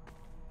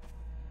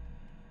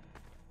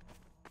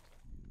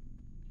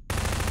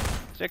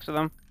 6 of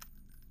them.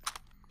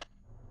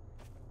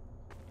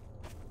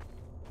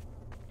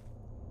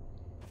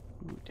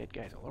 Ooh, dead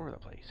guys all over the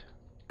place.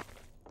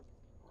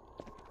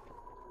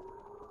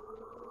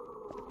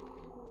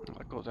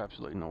 That goes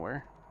absolutely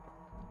nowhere.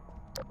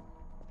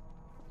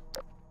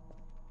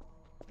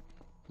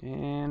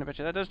 And I bet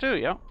you that does too,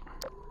 yep.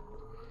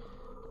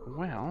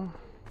 Well.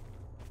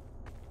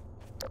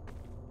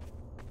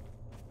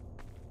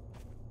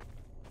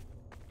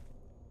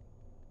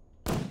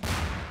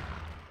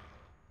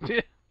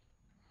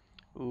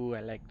 Ooh,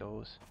 I like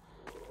those.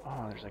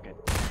 Oh, there's like a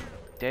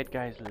dead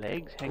guy's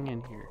legs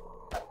hanging here.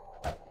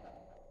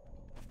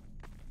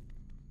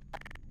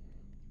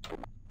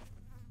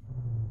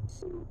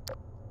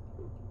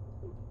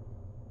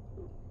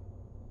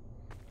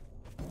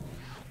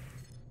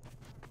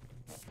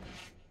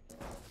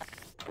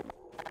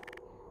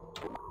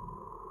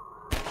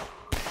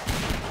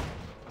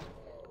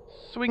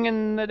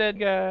 Swinging the dead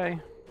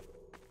guy.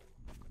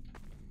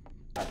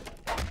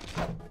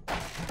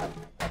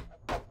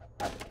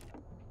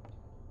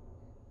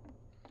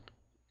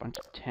 Bunch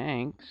of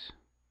tanks.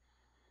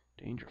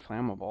 Danger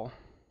flammable.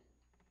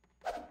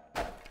 Oh,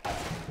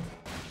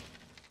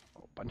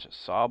 bunch of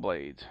saw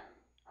blades.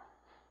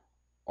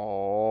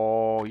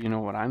 Oh, you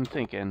know what I'm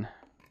thinking.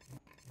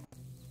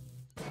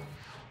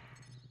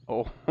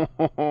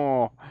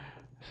 Oh,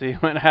 see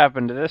what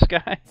happened to this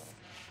guy?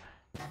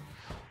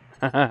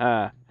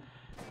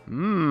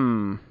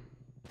 Mmm.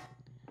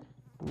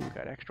 Ooh,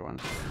 got extra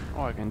ones.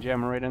 Oh, I can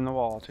jam them right in the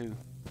wall, too.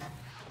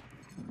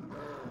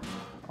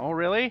 Oh,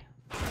 really?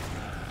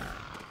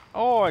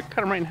 Oh, I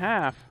cut him right in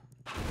half.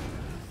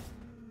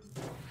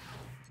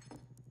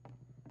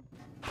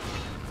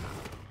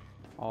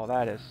 Oh,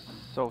 that is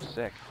so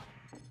sick.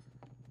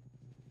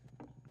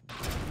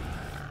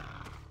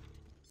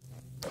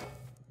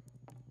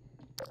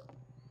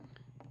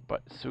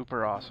 But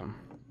super awesome.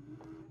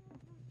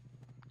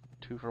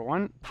 2 for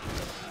 1.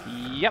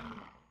 Yep.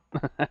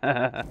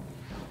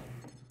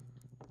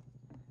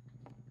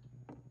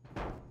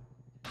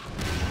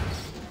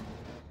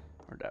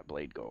 Where'd that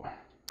blade go?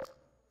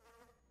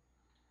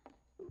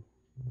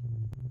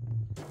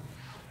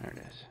 There it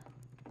is.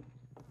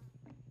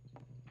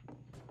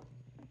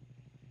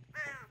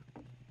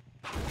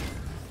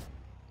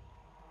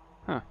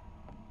 Huh.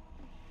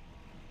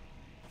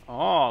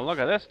 Oh, look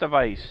at this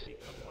device.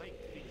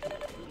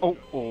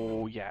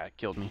 Oh, yeah, it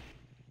killed me.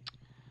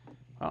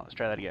 Well, let's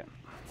try that again.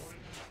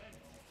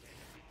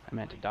 I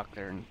meant to duck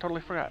there and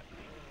totally forgot.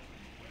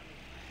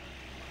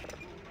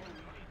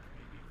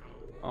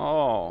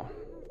 Oh,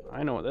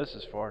 I know what this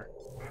is for.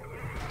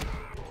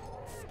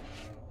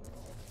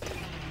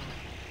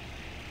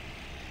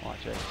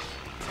 Watch it.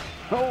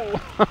 Oh!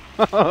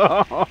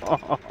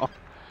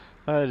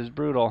 That is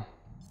brutal.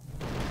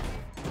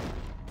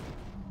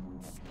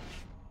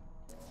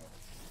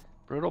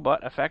 Brutal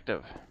but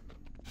effective.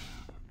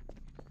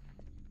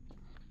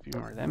 A few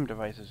more of them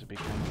devices would be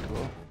kind of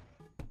cool.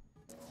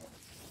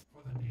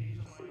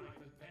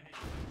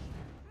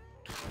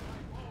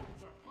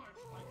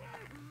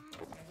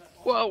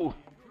 Whoa!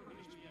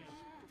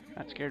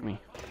 That scared me.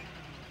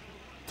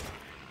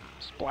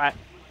 Splat.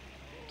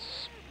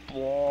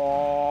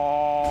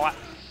 Splat.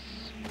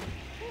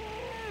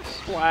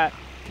 Splat.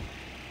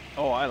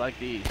 Oh, I like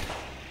these.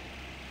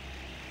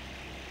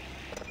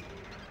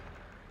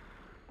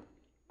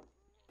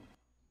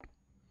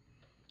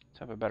 Let's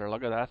have a better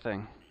look at that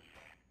thing.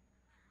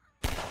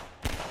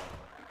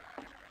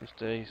 Just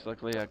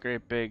basically a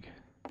great big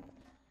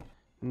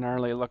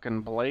gnarly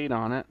looking blade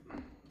on it.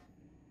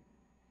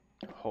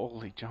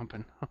 Holy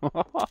jumping.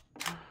 Oh,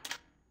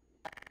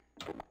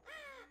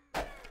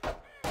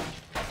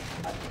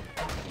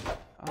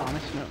 I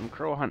missed him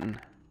crow hunting.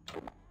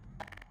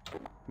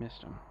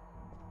 Missed him.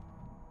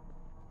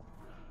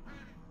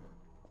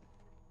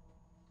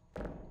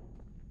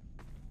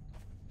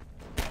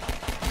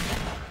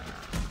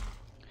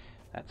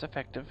 That's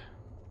effective.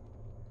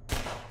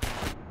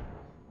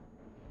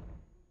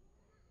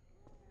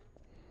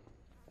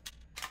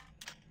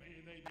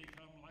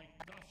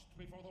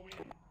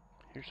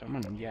 Here's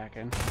someone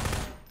yakking.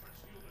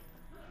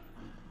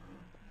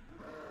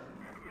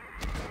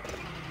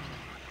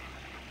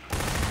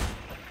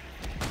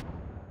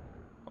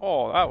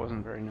 Oh, that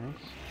wasn't very nice.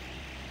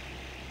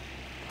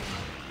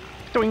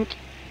 Doink!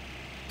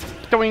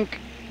 Doink!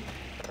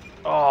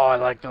 Oh, I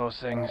like those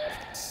things.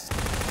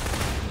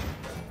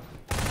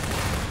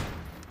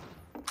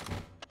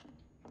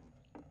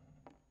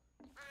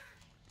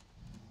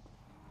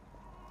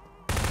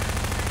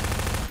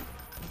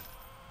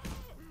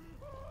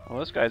 Well,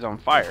 this guy's on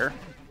fire.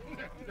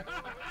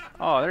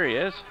 Oh, there he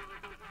is.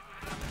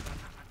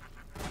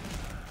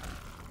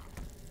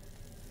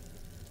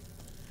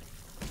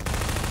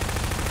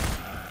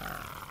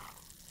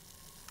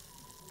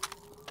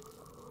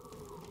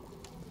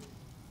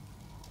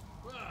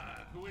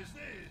 Who is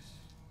this?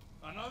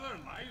 Another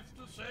life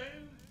to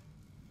save?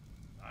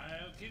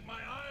 I'll keep my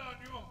eye on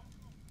you.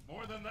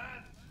 More than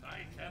that, I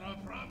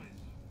cannot promise.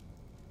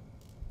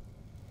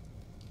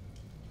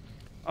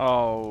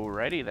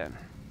 Alrighty then.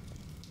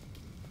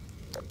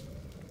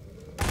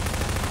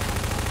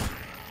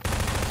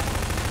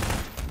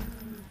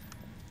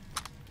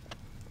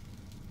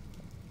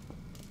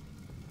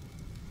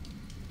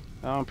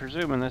 Well, I'm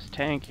presuming this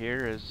tank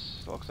here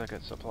looks like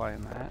it's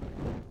supplying that.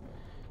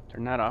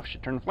 Turn that off,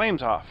 should turn the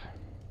flames off.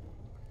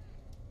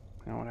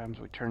 Now what happens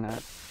if we turn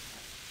that?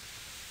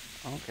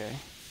 Okay.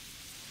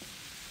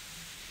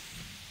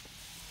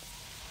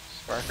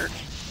 Sparker.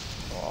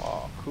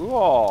 Oh,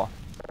 cool.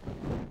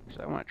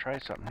 So I want to try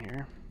something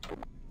here.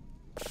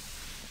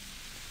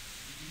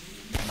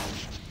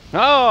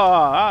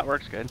 Oh, that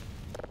works good.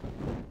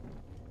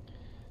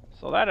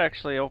 So that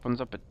actually opens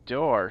up a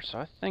door. So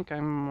I think what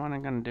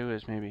I'm going to do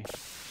is maybe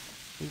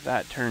leave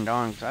that turned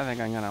on, because I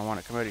think I'm going to want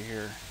to come out of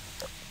here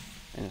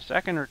in a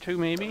second or two,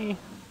 maybe.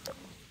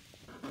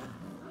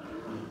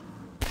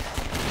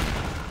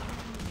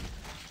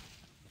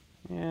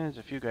 Yeah, there's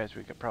a few guys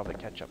we could probably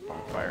catch up on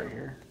fire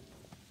here.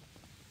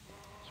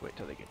 Let's wait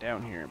till they get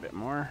down here a bit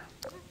more.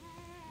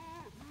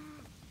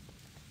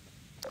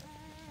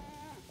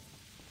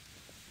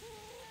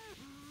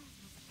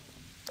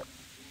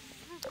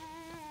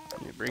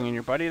 You bringing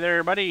your buddy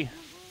there, buddy?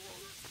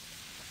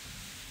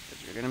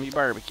 Because you're going to be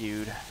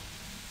barbecued.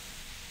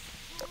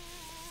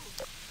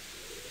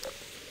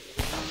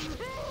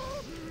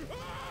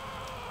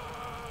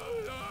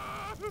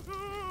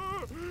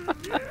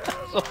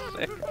 So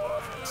sick.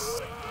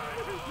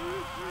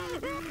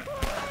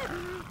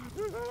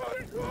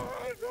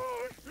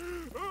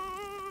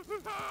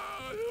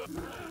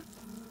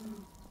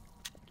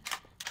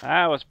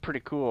 That was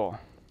pretty cool.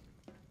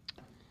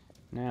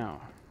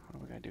 Now, what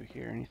do we gotta do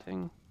here?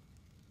 Anything?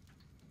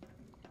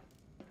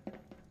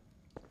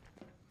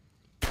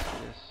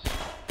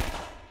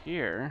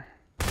 here.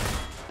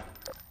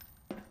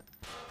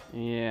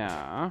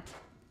 Yeah.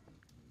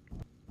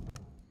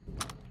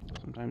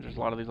 Sometimes there's a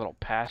lot of these little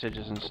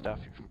passages and stuff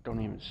you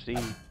don't even see.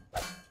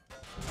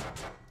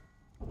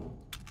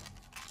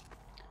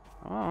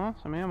 Oh,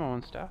 some ammo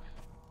and stuff.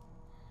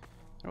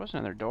 There was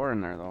another door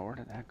in there though. Where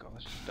did that go?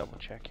 Let's just double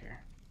check here.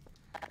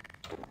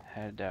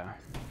 Had,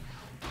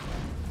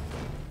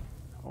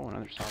 oh,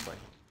 another saw blade.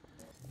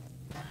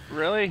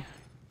 Really?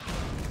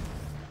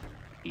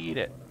 Eat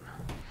it.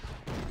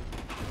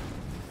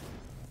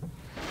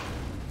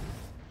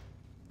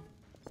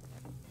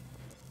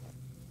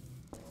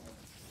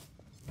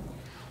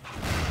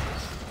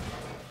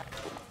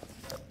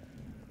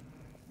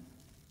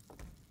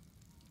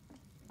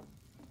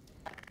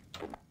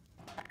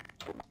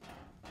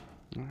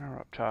 We're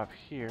up top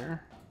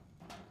here.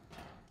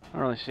 I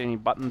don't really see any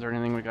buttons or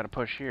anything we gotta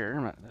push here,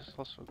 but this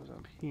also goes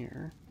up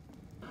here.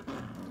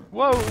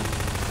 Whoa!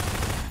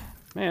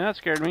 Man, that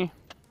scared me.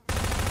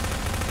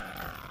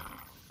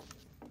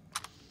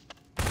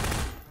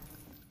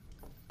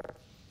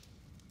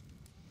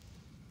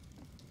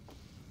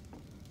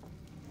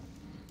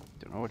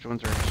 Don't know which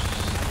ones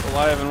are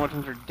alive and which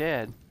ones are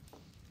dead.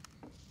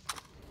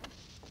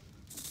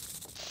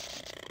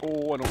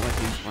 Oh, I don't like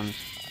these ones.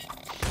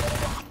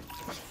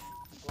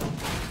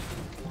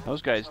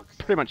 Those guys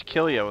pretty much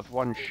kill you with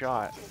one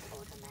shot.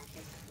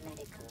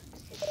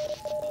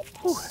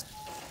 Whew.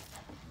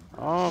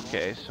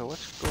 Okay, so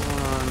what's going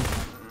on?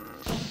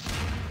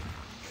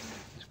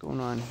 What's going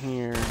on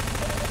here?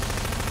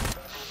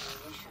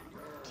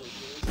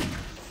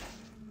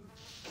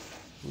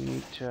 We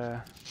need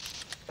to...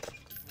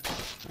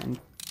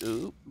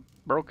 Oop,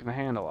 broken the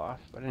handle off.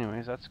 But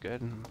anyways, that's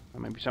good. That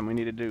might be something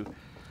we need to do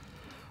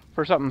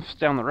for something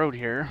down the road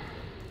here.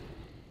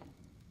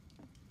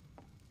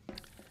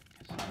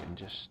 And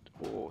just,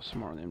 oh, some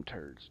more of them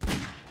turds.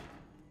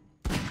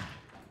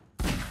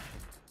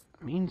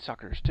 Mean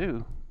suckers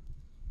too.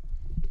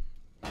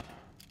 Wait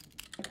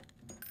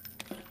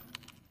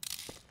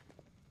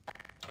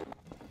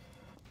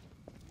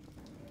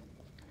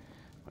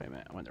a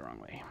minute, I went the wrong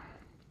way.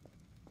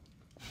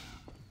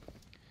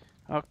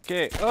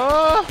 Okay,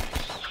 oh!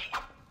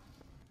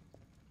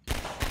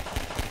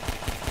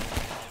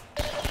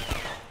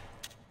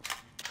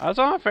 That's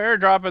unfair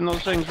dropping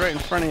those things right in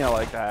front of you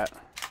like that.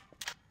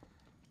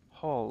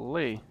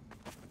 Holy.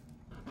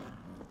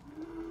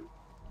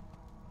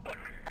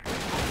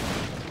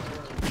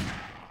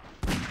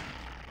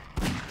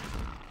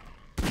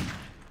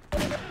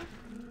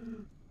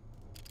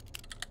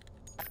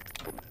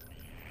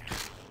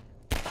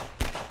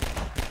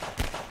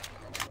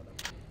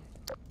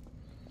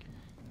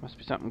 Must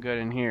be something good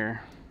in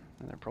here.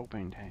 Another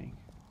propane tank.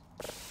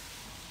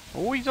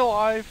 Oh, he's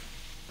alive.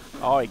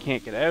 Oh, he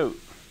can't get out.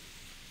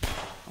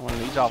 One of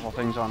these awful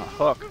things on a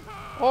hook.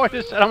 Oh, I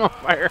just set him on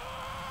fire.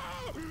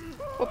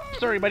 Oops,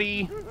 sorry,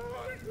 buddy.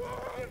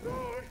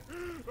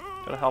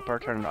 Gotta help her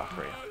turn it off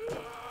for you.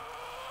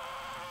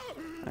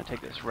 I'm gonna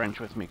take this wrench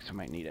with me because I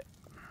might need it.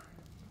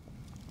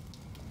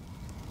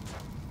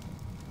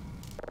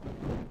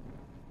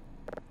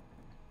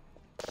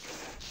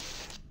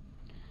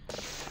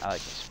 I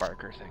like the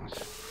sparker things.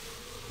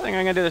 I think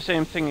I'm gonna do the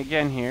same thing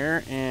again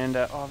here, and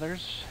oh,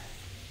 there's.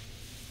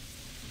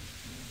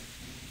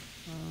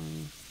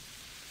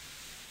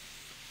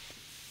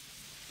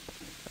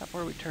 Is that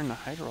where we turn the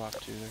hydro off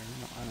to there?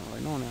 No, I don't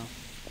really know now.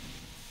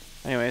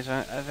 Anyways,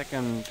 I think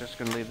I'm just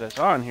gonna leave this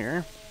on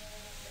here.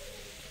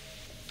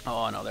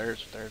 Oh no,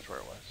 there's where it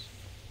was.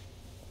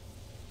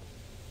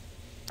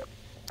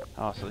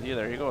 Oh, so yeah,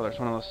 there you go. There's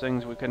one of those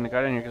things we couldn't have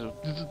got in here because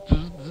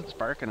it's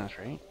sparking us,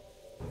 right?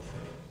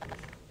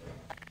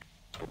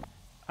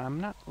 I'm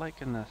not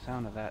liking the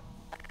sound of that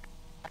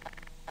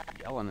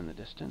yelling in the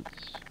distance.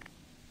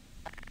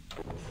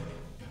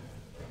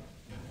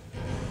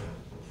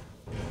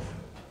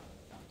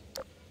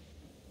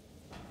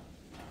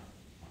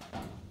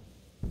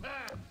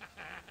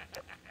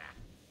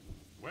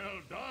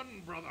 Well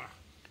done, brother.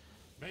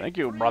 Thank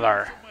you,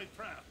 brother. Make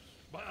my traps,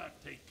 but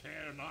take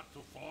care not to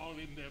fall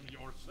in them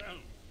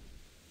yourself.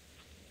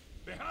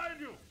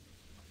 Behind you!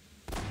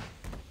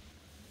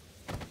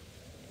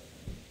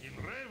 In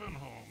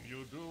Ravenholm,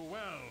 you do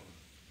well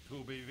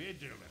to be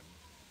vigilant.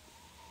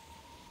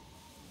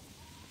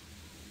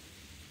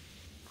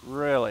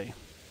 Really?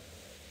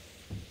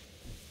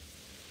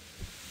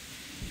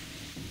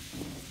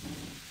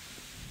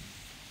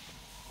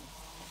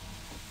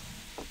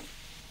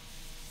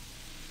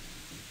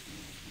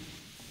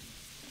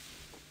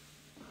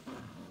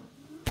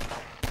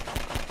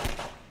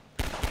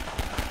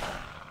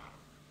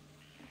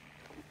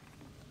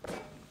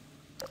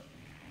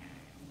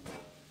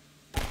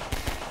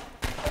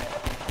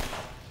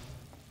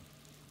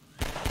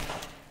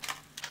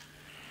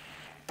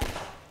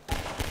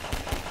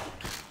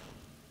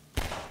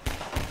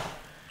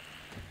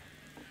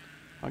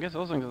 I guess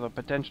those things have the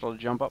potential to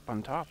jump up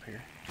on top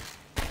here.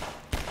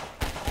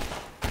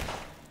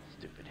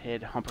 Stupid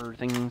head humper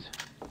things.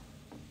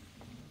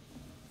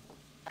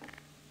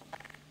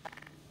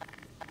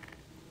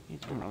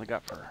 These haven't really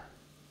got for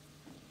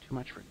too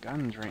much for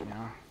guns right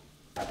now.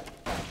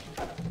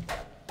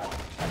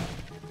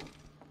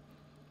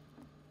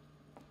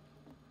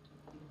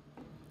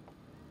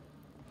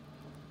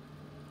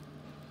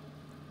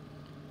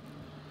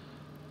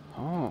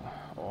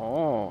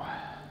 Oh,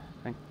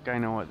 I think I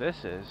know what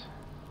this is.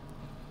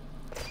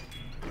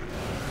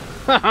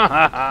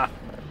 I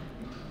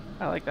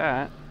like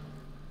that.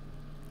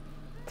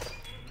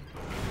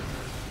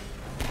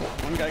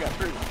 One guy got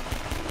through.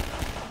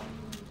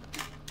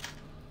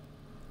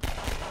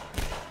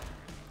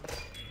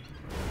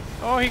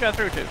 Oh, he got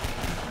through too.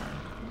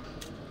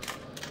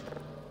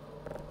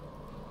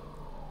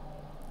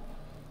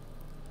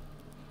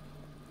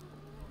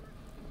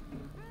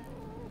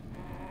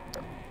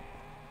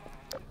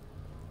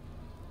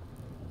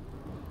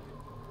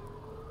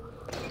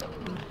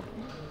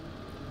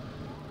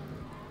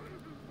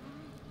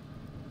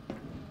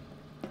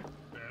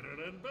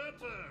 Better and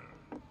better.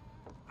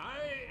 I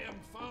am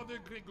Father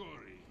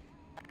Grigori.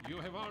 You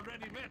have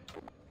already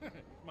met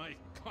my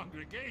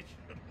congregation.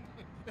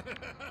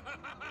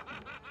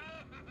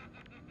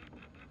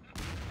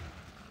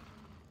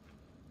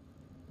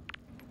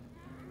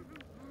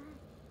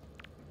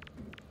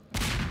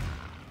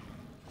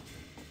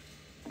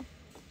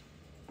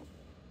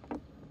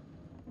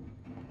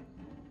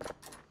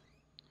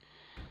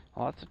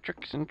 Lots of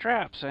tricks and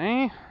traps,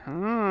 eh?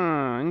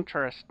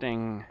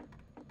 Interesting.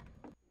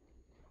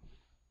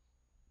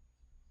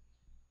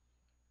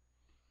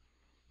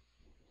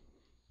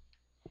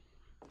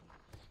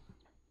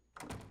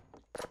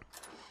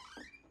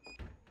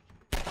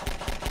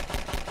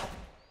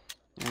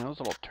 Yeah, those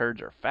little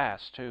turds are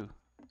fast, too.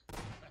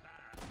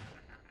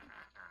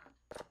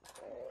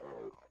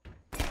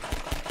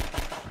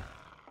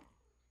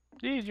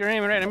 Jeez, you're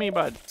aiming right at me,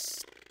 bud.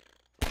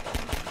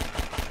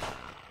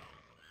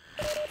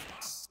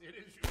 It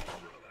is your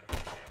brother. I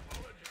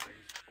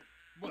apologize.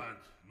 But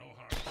no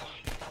harm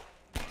done.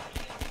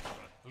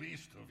 But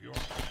least of your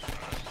concerns.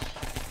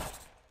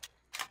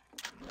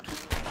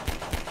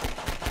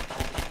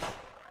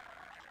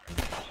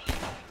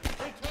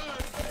 Return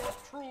to your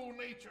true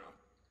nature.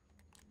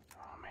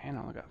 Oh man, I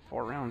only got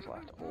 4 rounds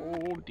left.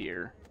 Oh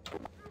dear.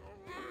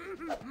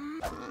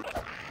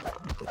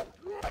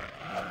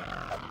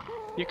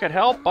 You could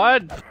help,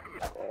 bud.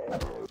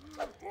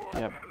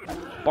 Yep.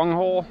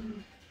 Bunghole.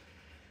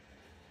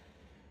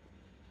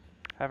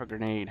 Have a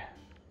grenade.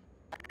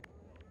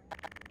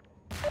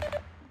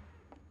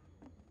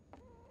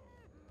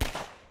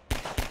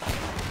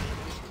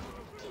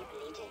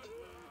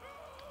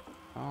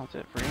 Well, that's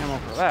it for ammo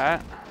for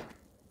that.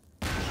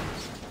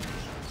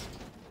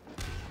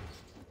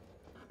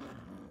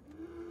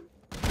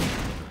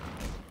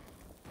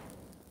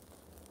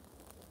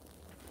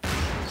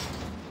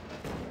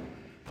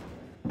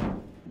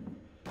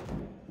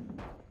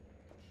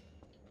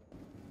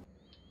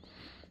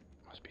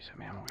 Must be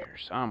some ammo here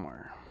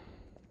somewhere.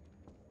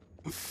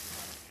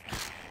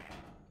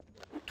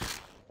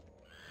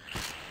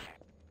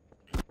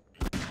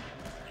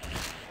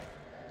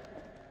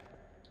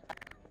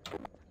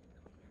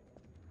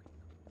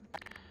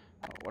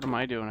 What am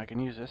I doing? I can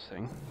use this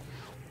thing.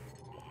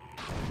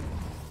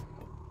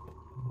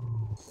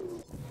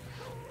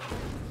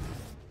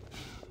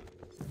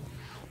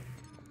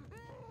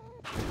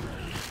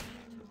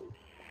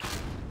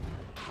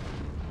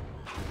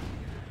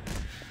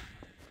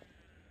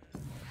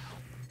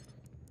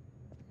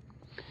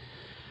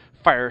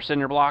 Fire a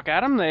cinder block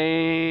at them,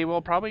 they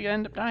will probably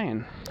end up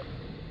dying.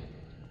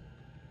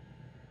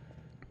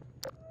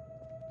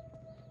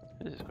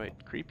 This is quite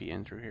creepy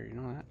in through here, you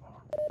know that?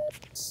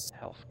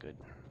 Health, good.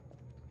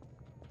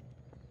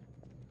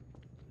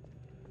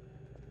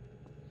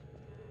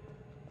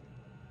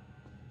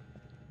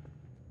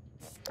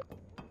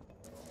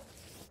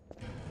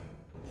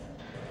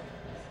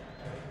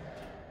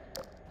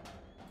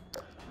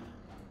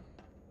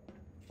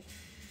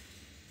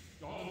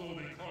 Although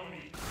they call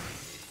me,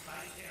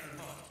 I care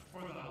not,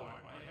 for thou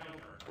art my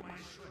helper, my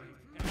strength.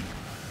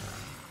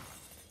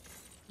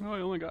 Oh, I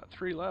only got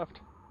 3 left.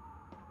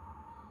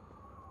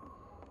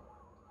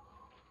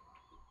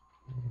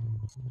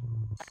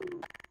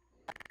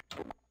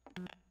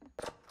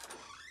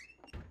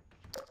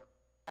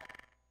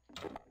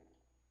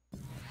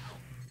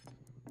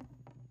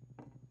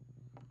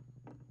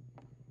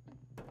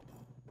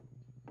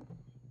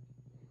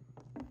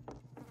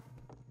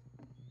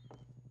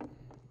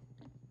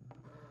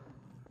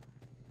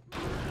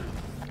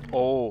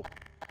 Oh.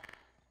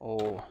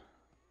 Oh.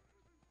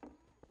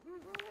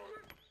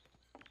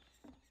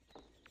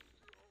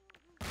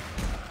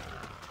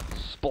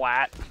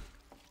 Splat.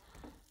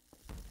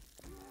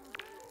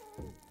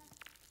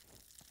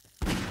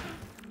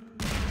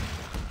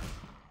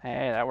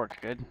 Hey, that works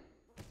good.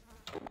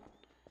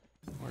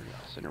 Where did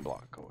the cinder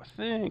block go? I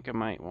think I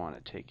might want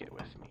to take it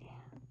with me.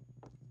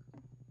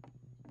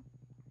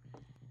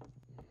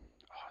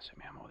 Oh,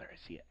 some ammo there. I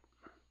see it.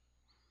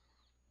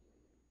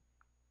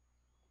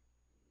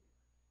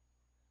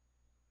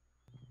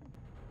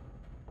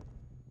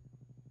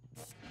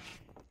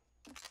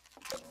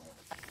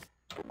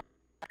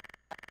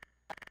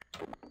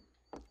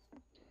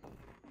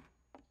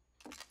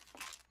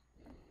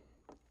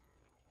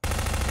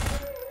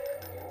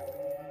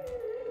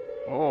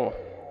 Oh.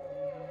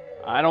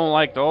 I don't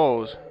like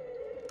those.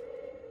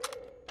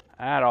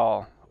 At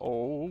all.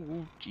 Oh,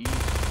 geez.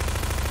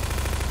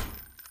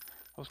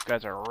 Those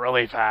guys are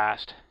really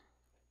fast.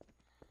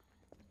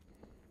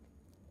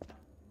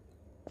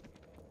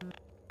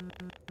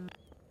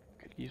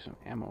 Could use some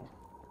ammo.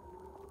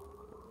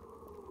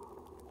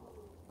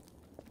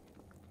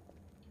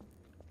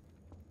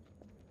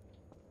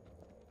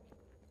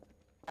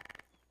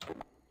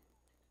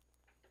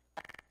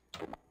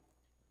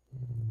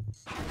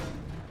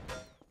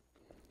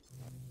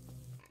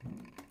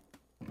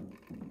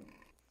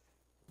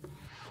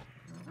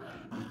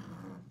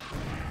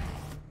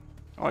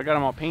 Oh, I got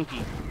them all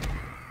painty.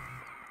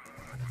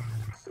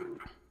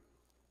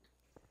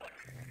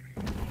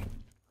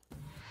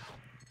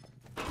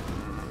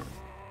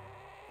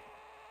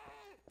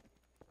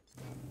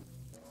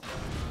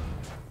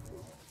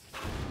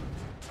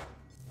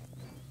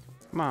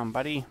 Come on,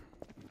 buddy.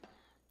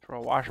 Throw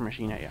a washing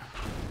machine at you.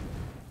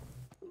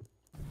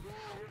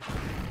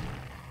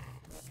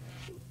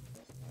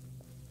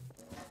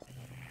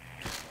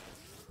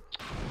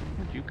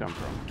 Where'd you come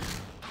from?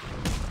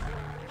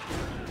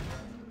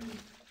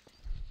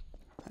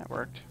 That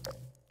worked.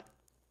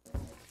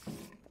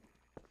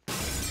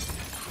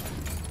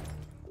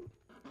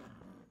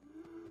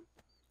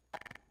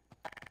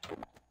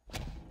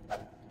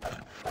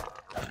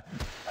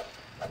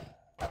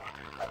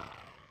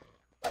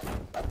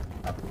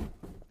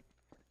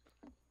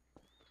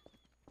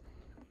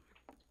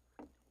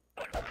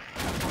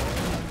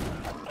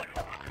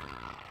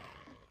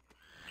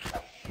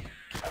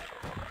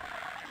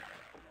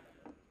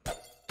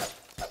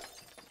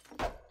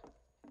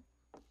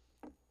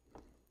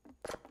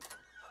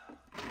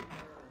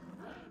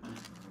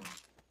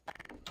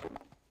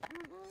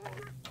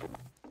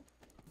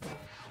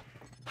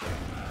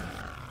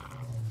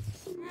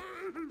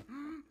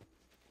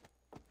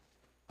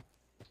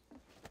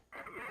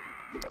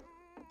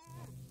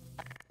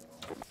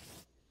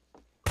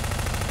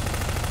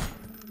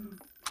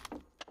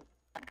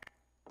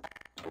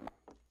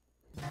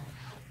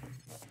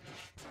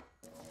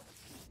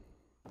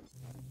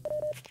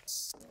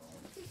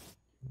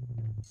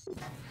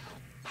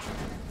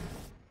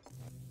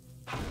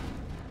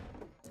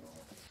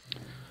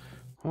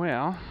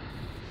 Well,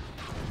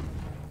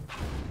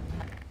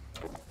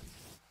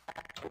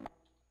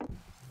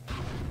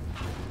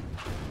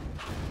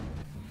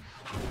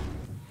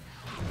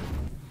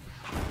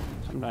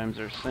 sometimes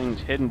there's things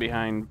hidden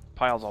behind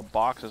piles of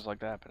boxes like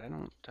that, but I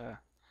don't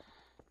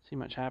see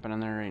much happening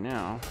there right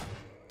now.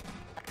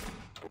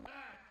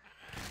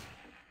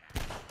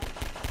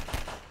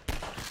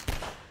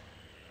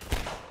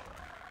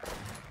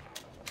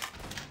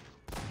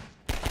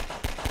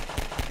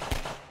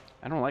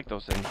 I don't like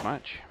those things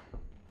much.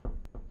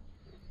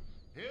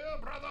 Here,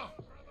 brother.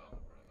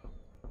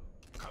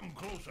 Come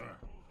closer.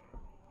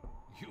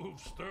 You've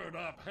stirred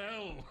up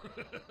hell.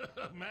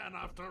 A man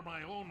after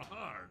my own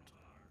heart.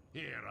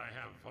 Here, I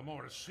have a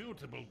more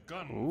suitable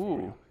gun for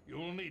you.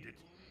 You'll need it.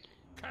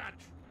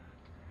 Catch.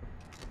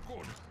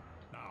 Good.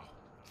 Now,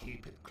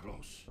 keep it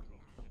close.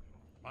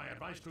 My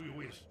advice to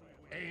you is,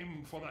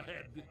 aim for the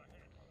head.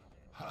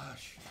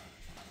 Hush.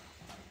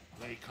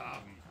 Lay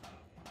calm.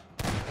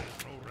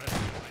 There's no rest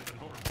behind the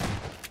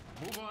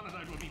north. Move on and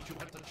I will meet you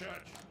at the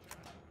church.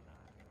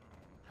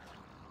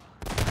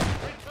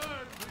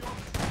 Return to your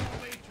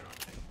true nature.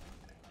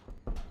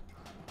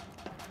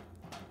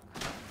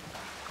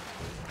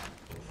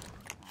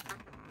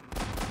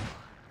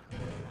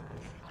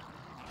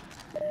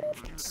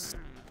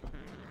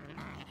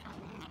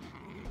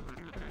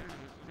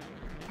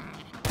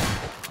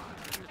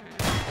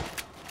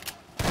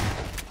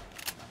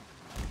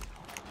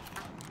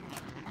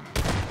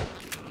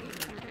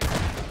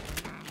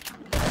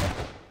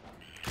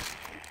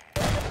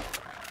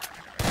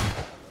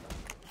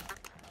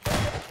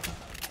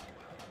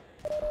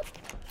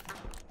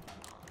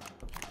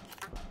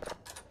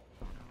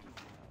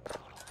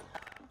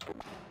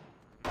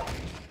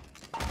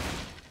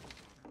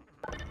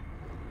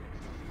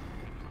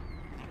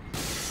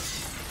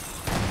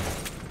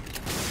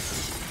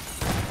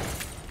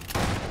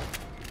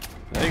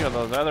 They got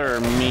those other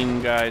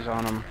mean guys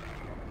on them.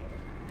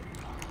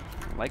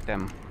 I like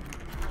them.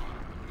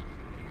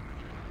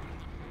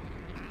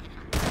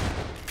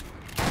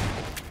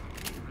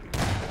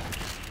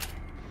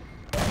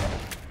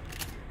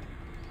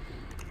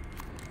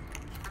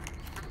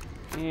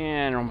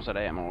 And almost out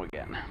of ammo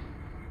again.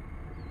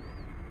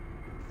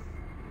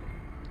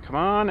 Come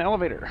on,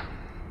 elevator.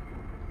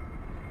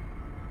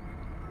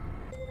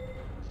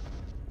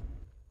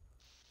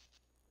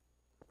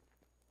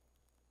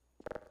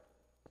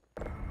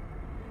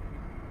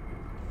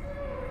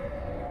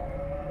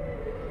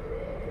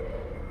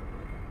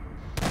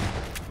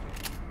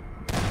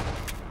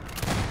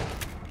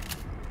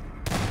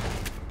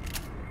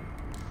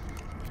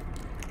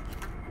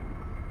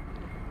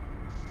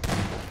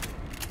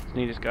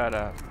 He just got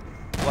a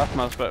left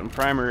mouse button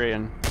primary,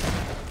 and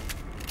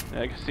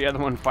I guess the other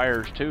one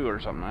fires too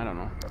or something, I don't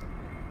know.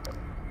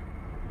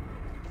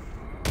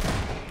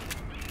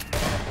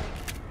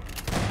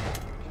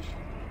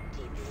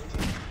 Team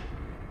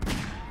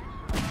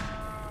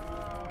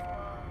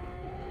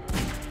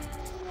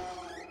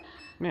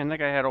Man, that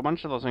guy had a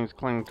bunch of those things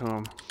clinging to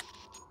him.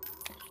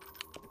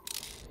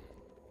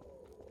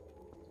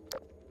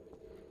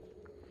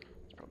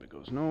 This probably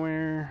goes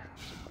nowhere.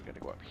 So we gotta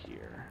go up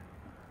here.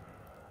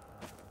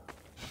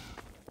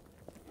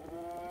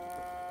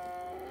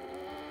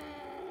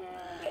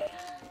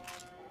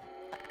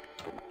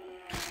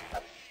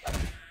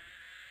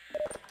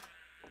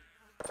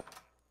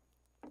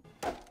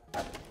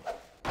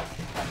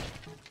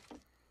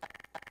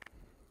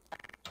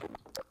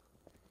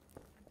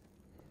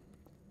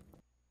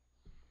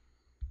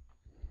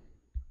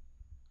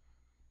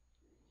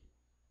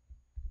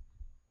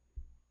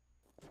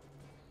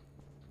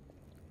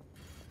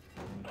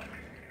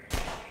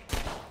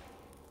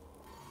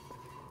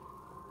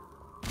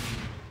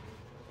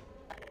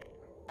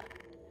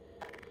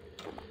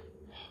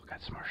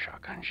 Got some more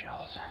shotgun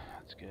shells.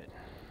 That's good.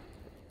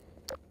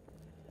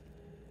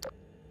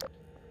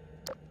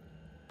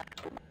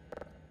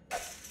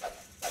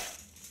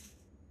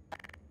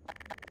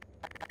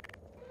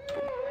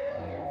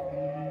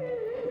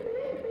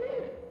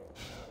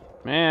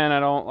 Man, I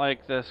don't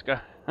like this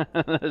guy.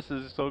 This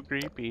is so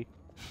creepy.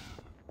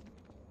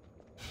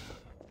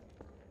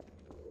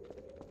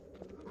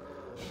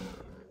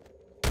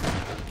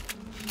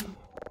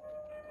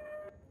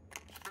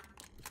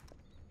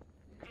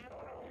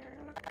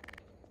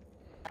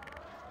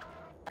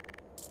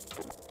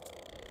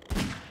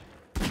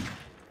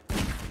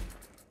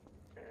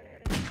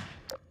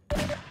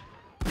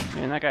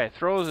 Man, that guy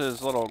throws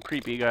his little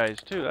creepy guys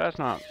too. That's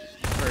not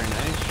very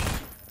nice.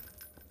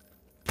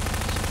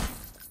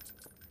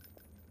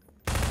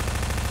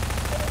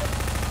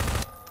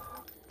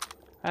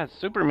 That's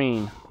super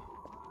mean.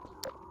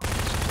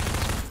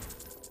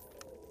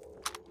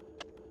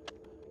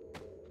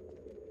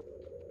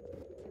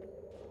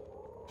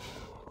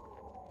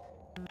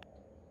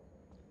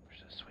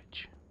 Where's the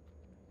switch?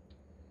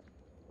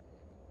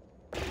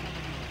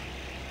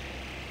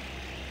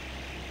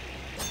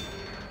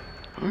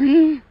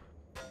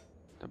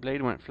 The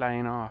blade went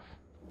flying off.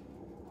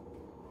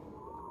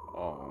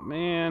 Oh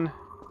man.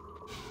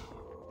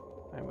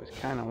 I was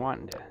kind of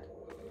wanting to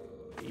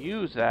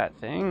use that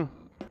thing.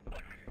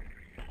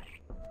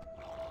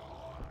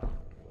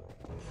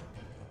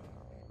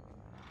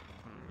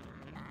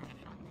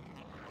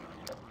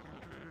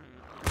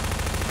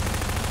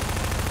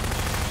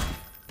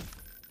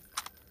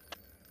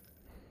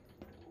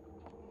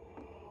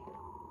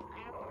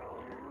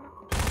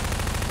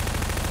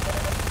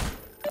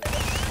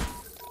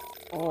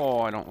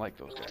 Oh, I don't like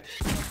those guys.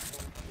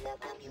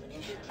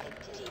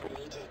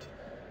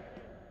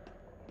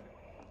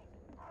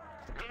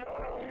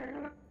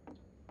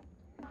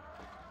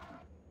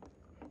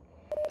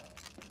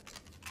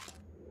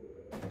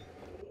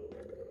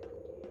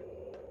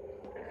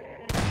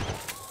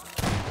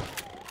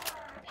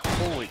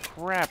 Holy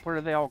crap, where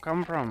did they all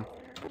come from?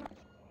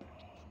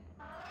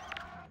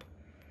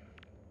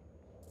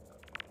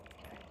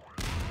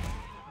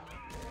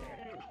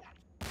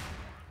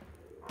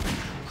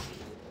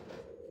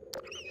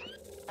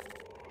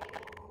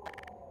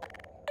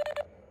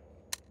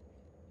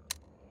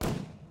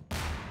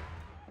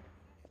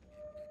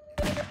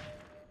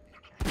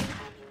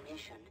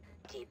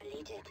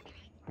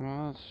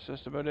 Well, that's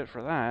just about it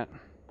for that.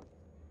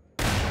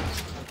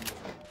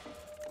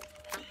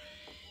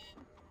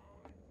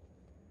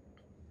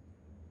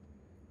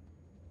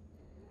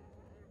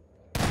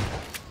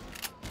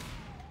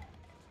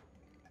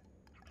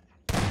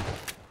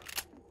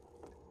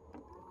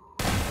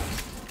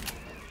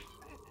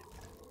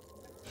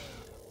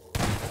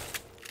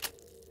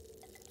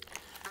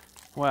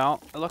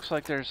 Well, it looks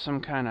like there's some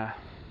kind of...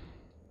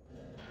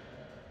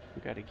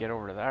 We gotta get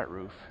over to that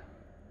roof.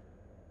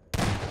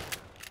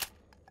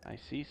 I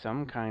see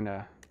some kind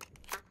of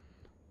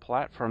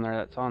platform there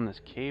that's on this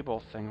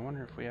cable thing. I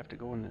wonder if we have to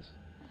go in this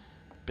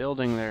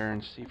building there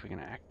and see if we can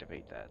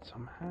activate that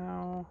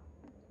somehow.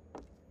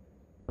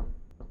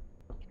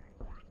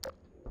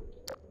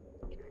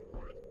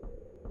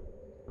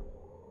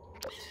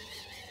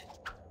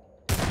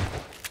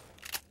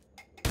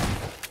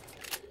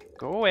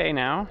 Go away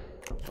now.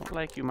 Don't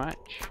like you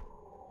much.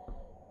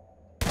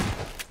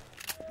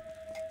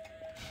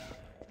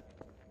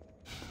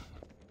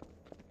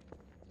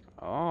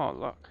 Oh,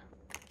 look.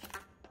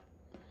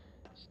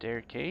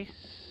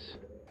 Staircase.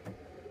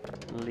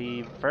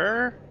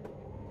 Lever.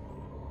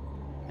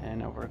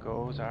 And over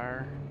goes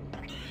our...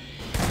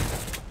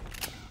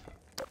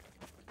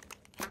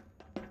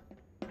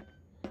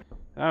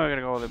 Now we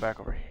gotta go all the way back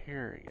over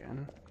here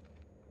again.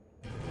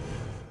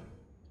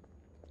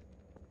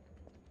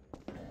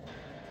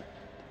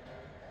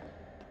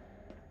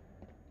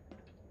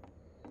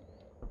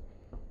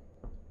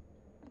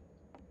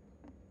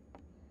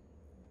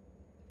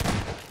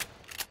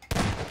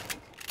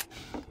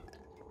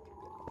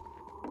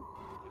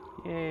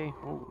 Yay.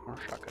 Oh, more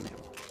shotgun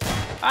ammo.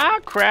 Ah,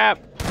 crap!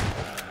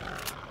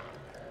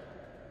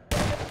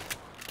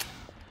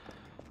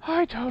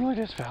 I totally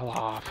just fell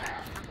off.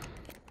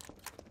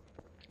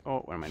 Oh,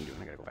 what am I doing?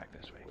 I gotta go back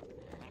this way.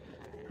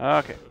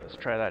 Okay, let's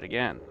try that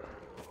again.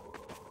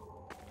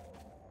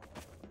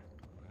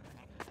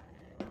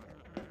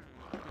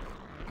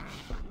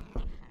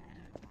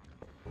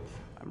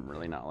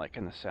 really not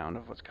liking the sound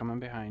of what's coming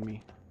behind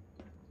me.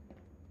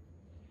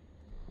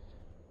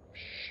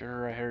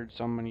 Sure, I heard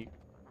somebody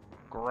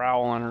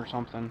growling or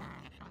something.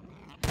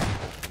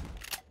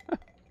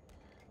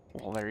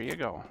 Well, there you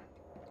go.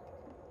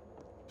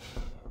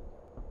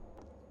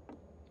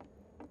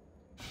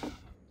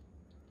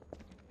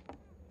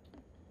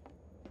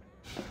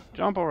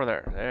 Jump over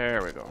there.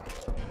 There we go.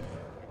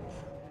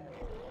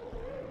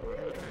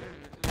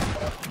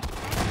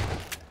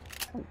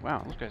 Oh,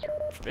 wow, those guys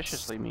are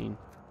viciously mean.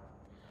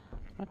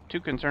 Not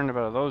too concerned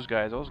about those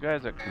guys. Those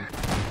guys that can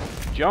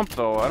jump,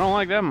 though, I don't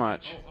like them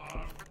much.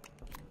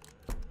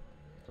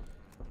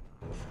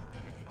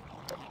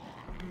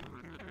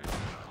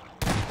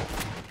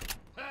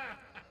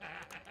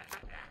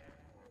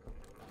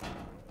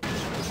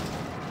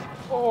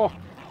 Oh!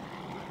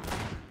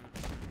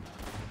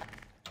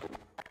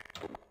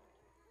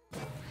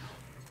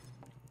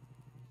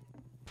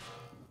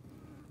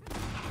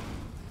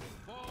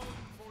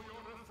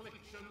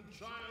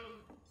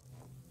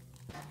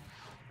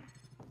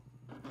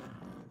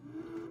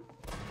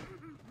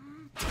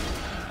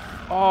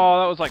 Oh,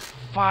 that was like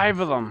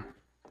 5 of them.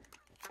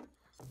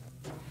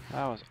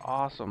 That was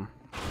awesome.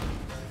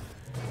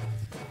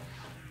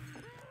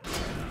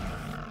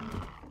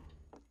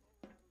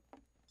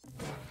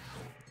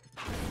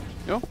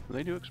 Oh,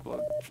 they do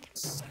explode.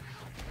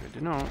 Good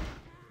to know.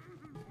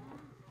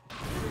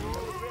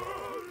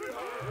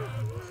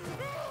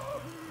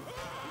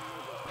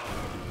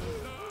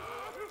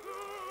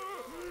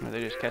 Or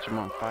they just catch them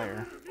on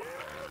fire.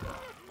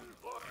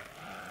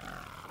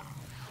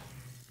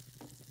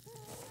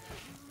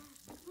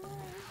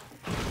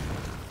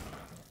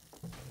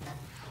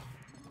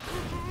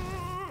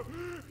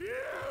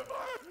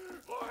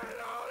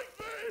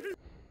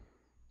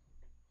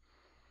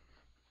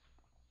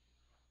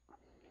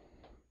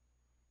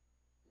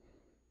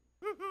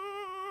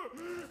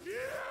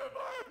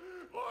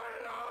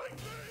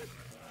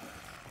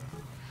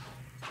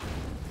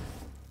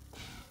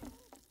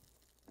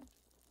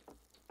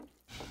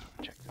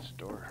 Check this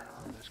door.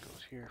 Oh, this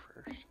goes here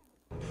first.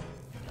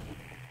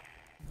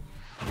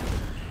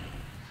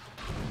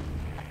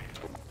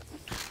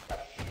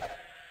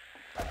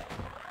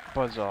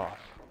 Buzz off.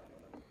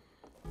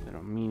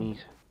 Little meanies.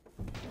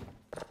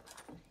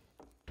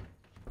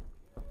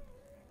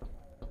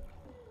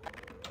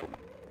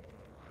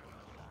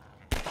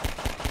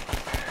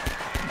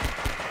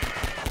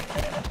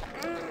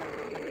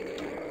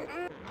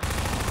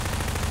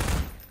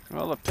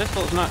 Well, the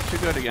pistol's not too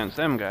good against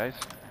them guys.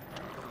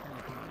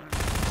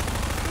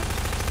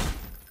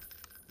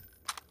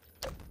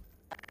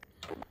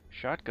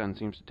 Shotgun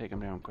seems to take them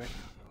down quick.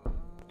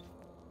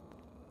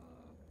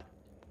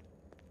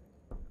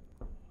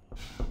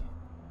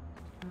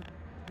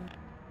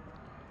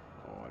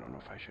 Oh, I don't know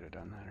if I should have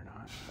done that or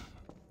not.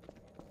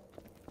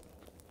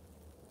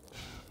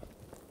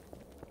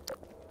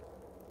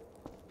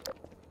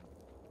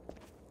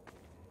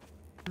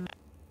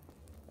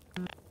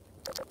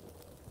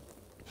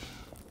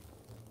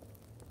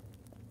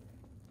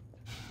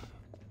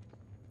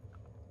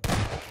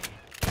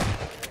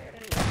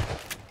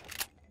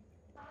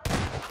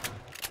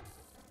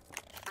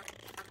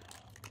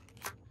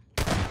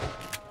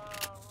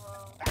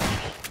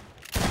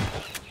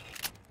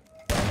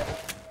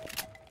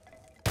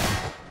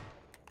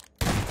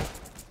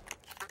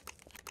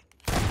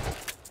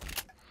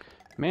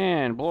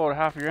 Man, blow out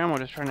half your ammo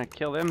just trying to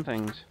kill them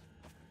things.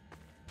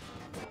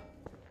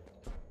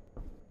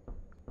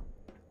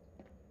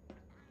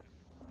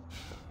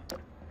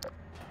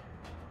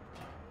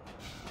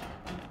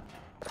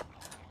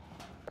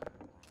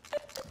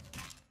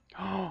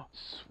 Oh,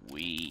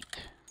 sweet.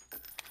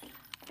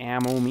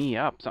 Ammo me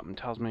up. Something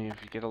tells me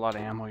if you get a lot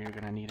of ammo, you're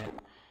gonna need it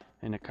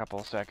in a couple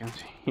of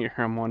seconds. Here,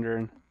 I'm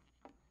wondering.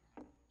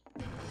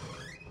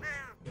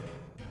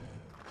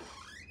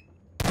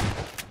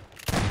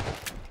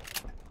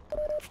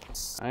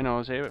 I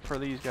know, save it for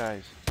these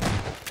guys.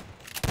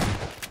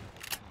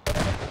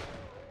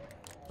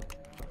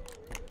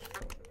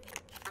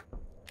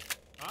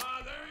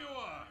 Ah, there you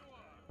are.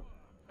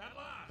 At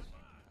last.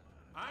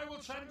 I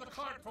will send the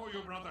cart for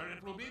you, brother.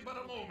 It will be but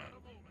a moment.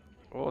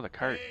 Oh, the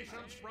cart.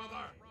 Patience,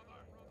 brother.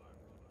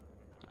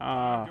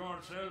 Ah.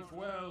 Yourself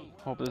well.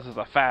 Hope this is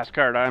a fast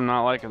cart. I'm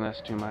not liking this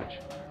too much.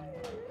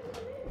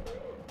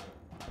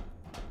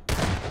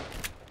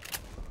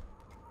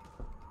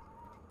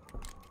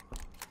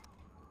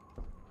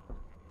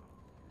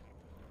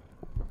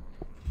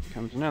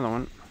 Comes another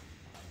one.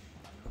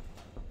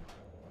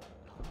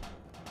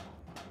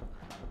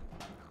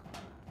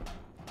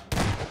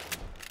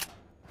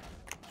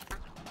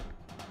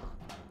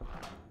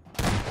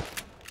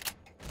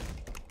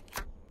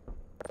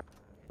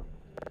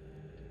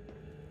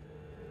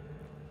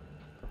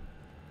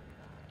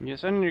 You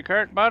sending your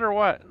cart, bud, or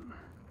what?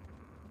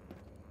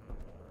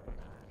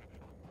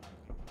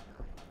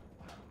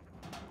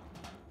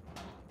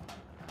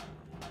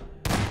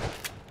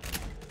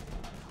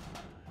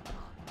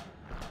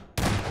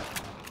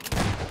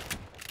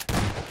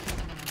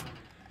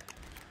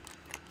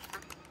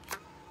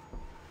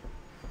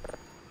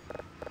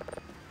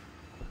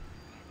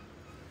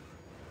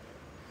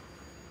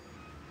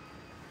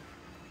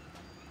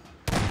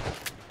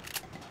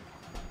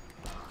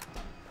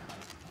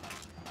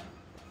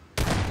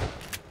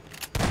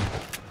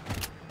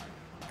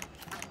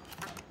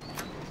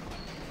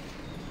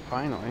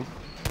 finally.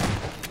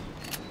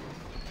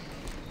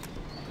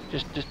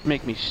 Just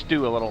make me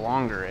stew a little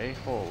longer, eh?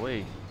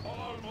 Holy.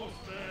 Almost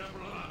there,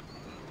 brother.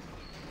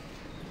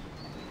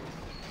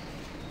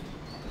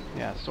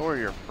 Yeah, so are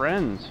your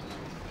friends.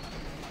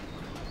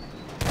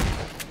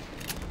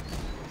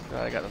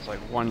 God, I got this like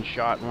one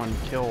shot, one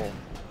kill.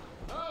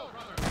 Oh,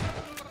 brother, step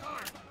into the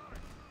cart.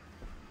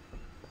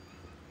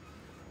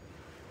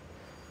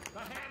 The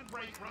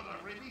handbrake, brother.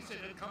 Release it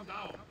and come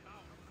down.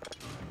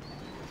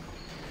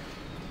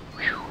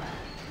 Whew.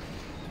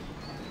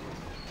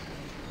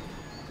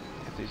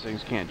 If these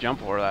things can't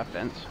jump over that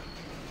fence.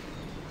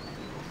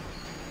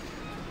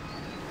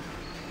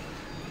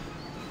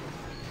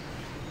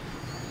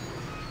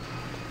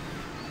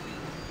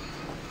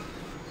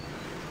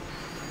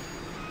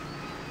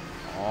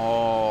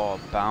 Oh,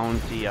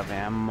 bounty of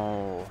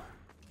ammo.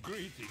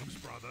 Greetings,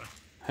 brother.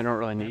 I don't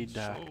really need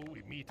So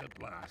we meet at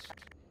last.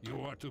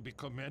 You are to be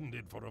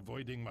commended for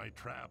avoiding my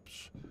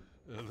traps.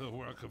 The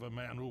work of a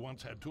man who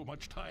once had too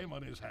much time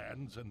on his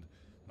hands and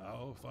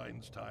now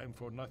finds time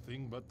for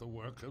nothing but the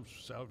work of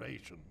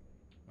salvation.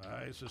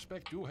 I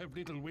suspect you have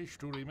little wish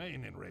to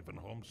remain in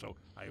Ravenholm, so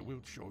I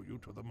will show you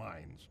to the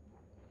mines.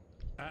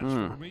 As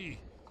for me,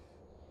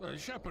 a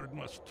shepherd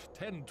must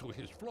tend to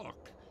his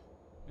flock,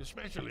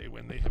 especially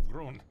when they have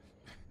grown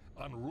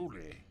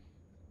unruly.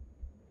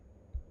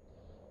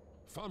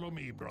 Follow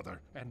me,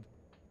 brother, and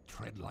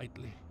tread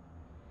lightly,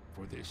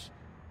 for this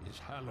is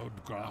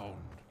hallowed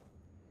ground.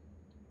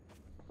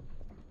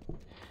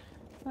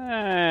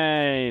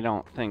 I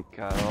don't think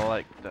I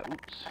like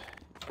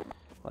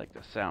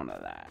the sound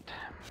of that.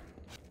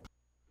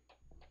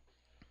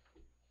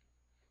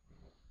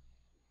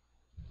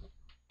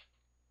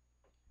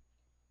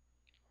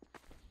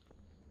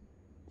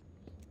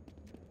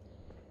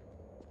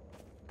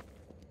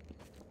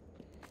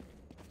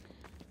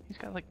 He's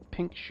got like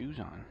pink shoes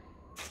on.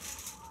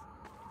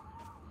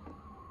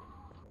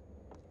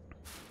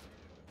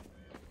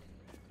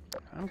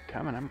 I'm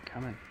coming, I'm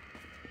coming.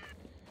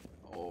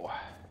 Oh.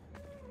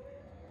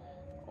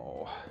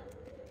 Oh.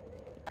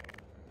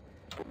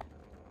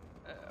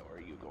 Where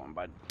are you going,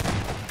 bud?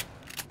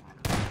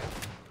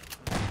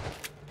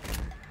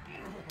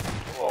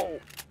 Whoa.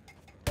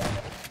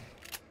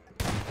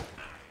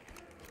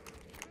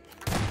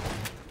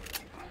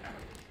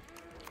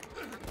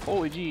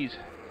 Holy jeez.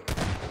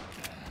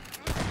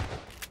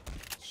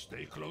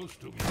 Stay close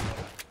to me,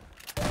 brother.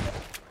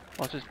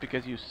 Well, it's just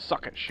because you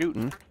suck at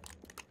shooting.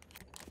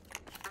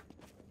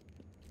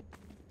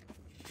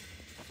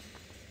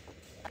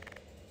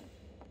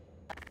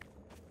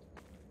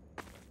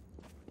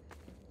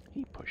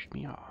 He pushed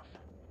me off.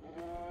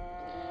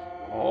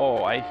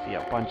 Oh, I see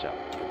a bunch of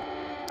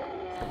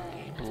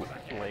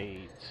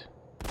blades.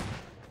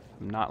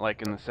 I'm not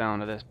liking the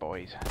sound of this,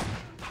 boys.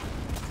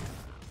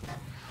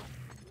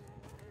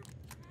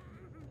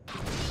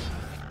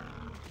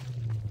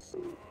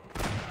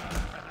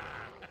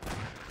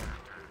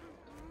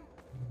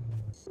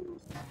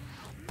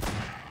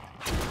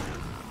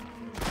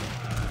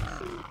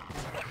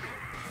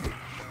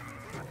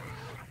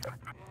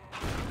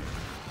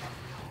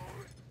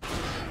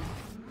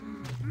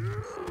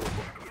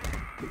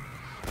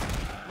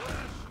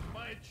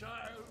 My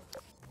child.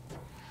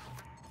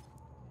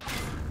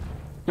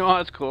 Oh,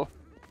 that's cool.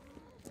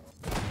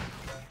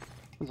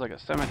 It's like a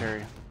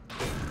cemetery.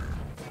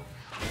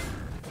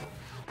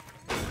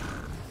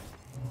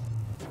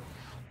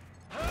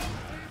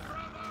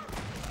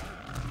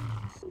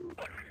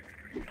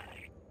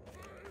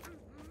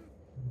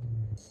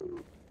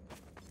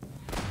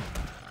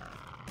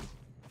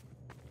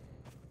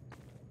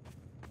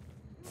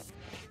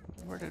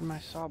 Where did my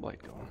saw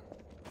blade go?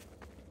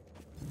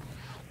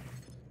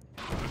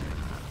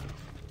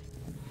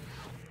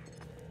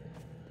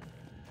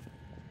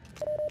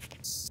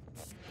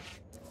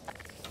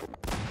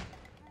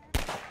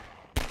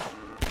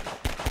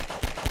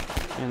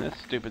 Man, this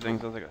stupid thing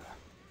sounds like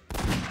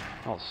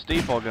a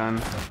staple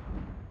gun.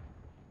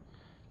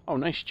 Oh,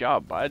 nice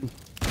job, bud.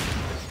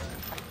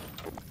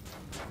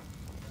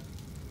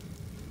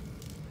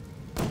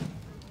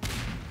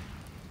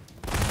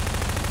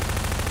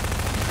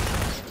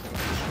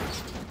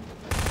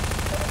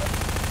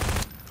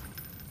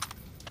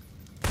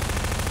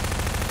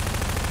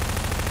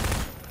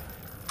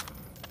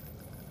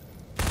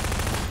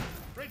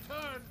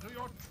 Return to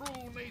your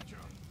true nature.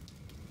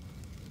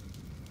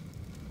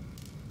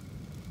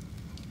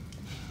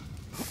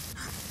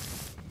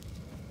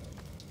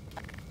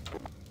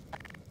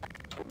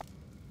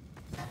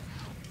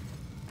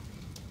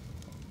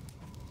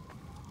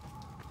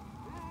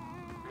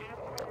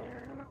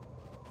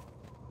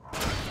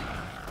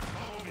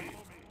 Follow me.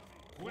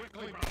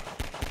 Quickly, brother.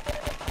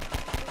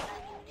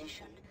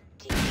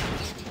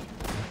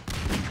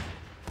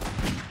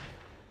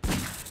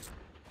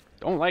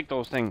 Don't like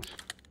those things.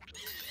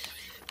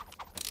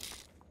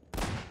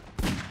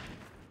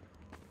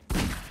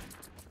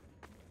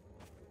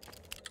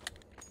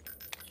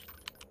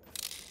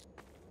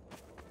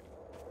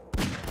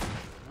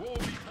 Woe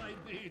betide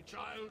thee,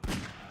 child.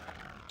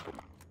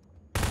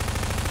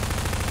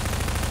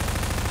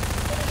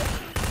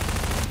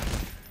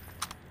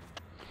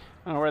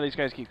 I don't know where these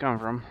guys keep coming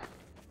from.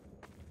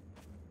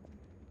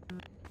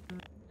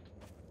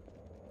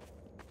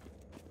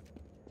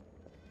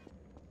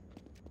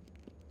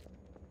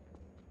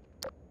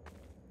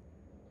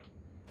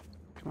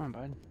 Come on,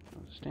 bud.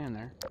 Don't stand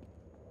there.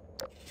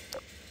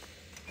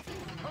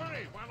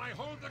 Hurry while I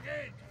hold the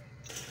gate!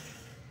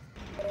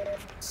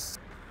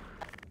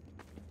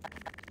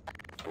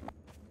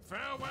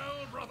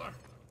 Farewell, brother.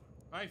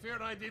 I fear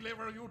I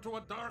deliver you to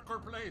a darker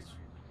place.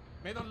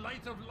 May the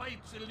light of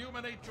lights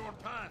illuminate your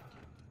path.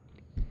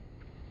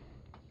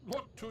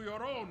 Look to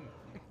your own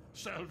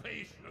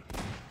salvation.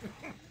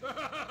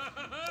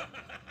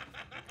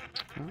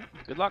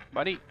 Good luck,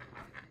 buddy.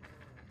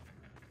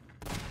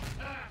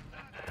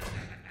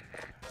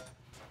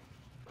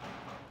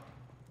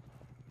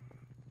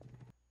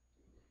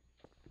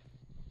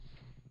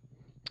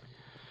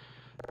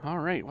 All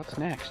right, what's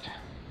next?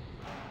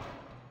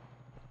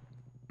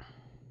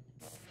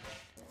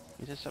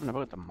 He says something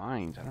about the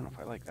mines. I don't know if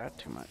I like that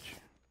too much.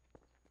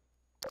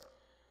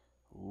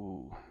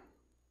 Ooh.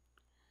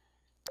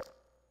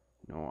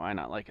 No, I'm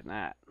not liking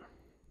that.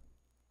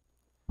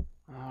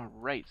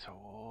 Alright, so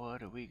what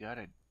do we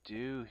gotta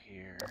do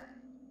here?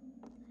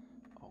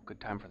 Oh,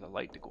 good time for the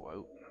light to go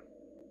out.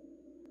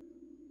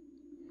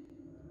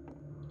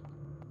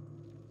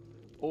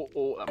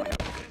 Oh, that might have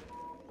to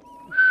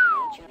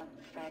Major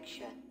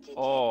fracture detected.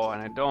 Oh,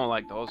 and I don't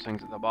like those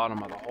things at the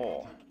bottom of the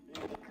hole.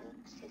 Medical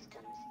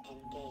systems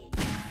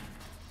engaged.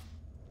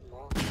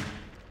 Morphine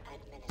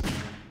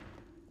administered.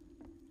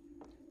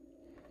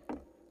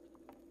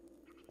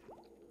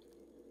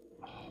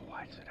 Oh,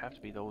 why does it have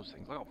to be those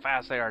things? Look how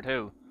fast they are,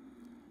 too.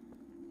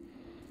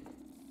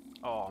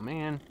 Oh,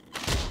 man.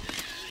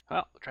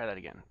 Well, try that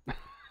again.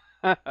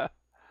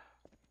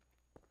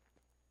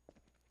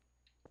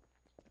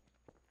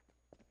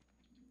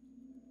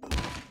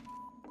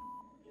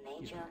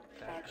 Major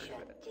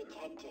fracture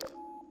detected.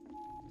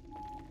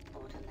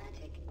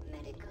 Automatic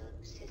medical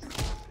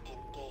systems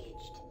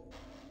engaged.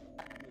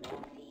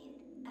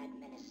 Morphine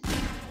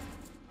administered.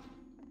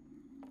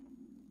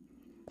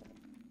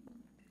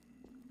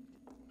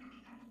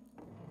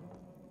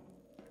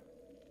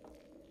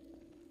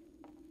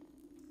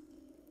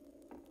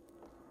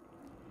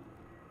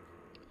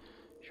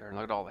 Sure, and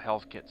look at all the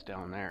health kits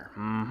down there.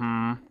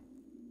 Mm-hmm.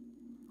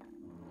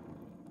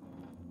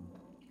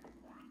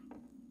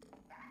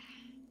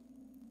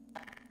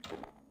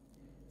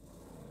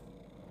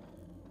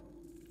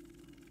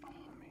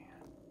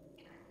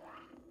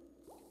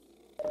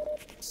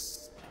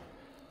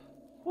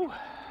 Whew.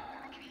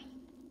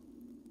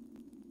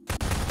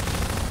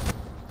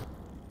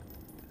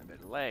 A bit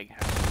of lag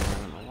happening, I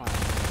don't know why.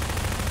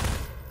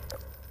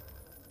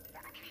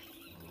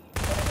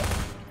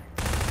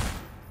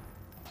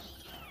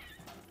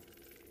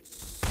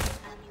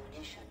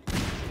 Ammunition.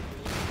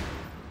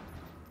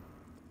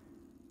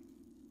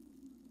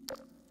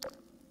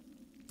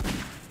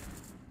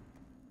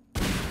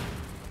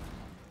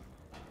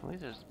 At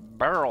least there's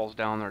barrels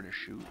down there to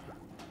shoot.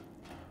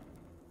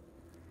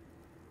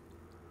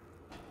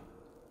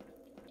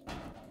 I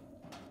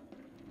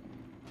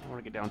don't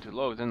want to get down too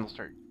low, then they'll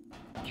start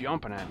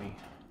jumping at me.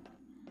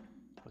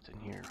 What's in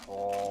here?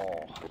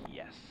 Oh,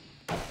 yes.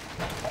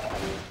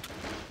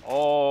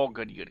 Oh,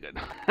 good, good, good.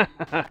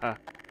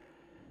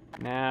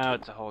 Now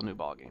it's a whole new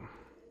ballgame.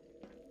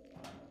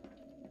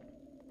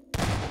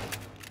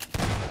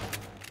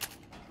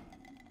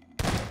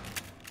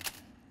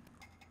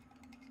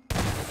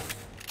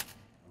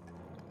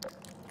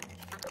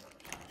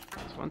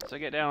 Once I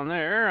get down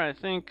there, I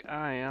think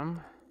I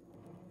am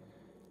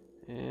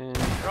in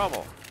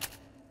trouble.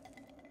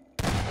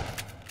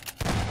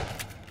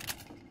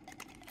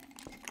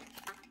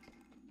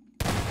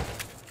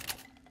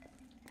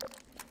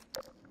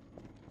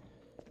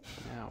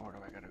 Now, where do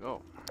I gotta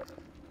go?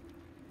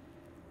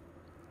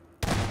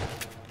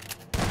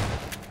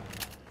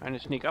 Trying to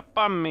sneak up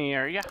on me,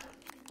 are ya?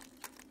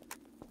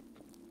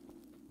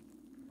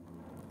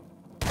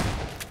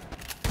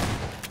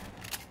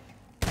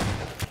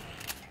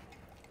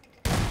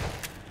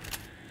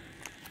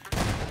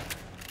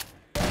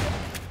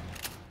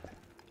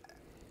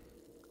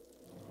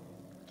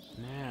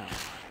 Now,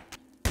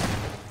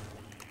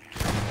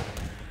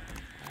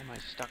 why am I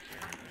stuck here?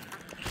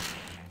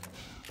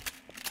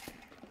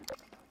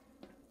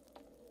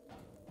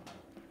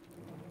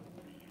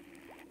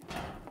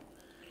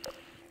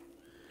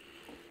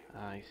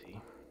 I see.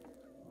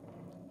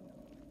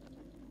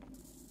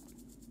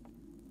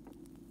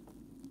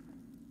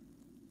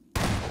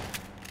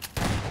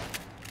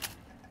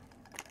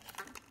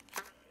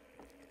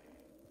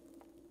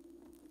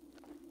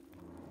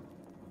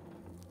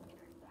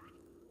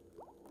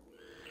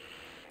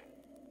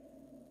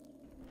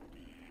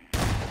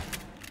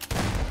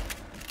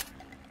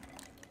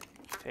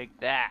 Take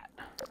that.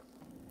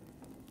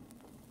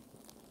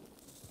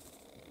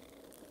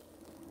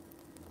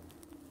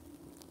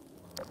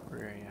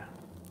 Where are you?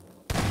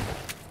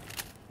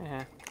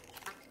 Yeah.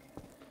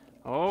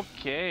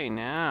 Okay,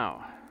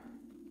 now.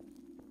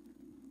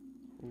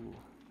 Ooh.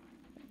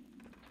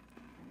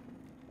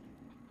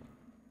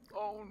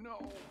 Oh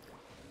no.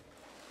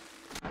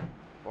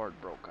 Board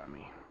broke on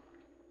me.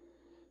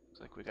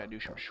 Looks like we gotta do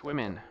some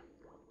swimming.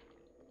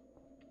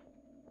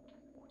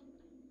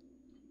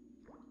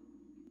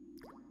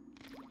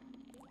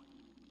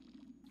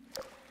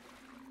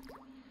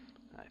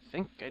 I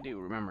think I do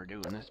remember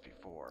doing this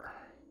before.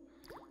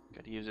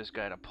 Gotta use this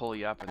guy to pull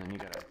you up and then you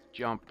gotta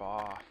jump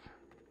off.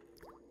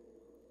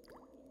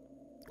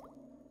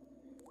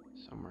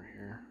 Somewhere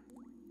here.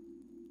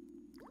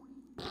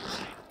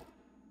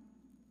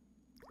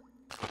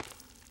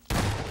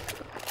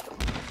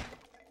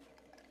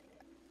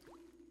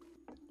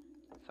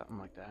 Something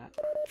like that.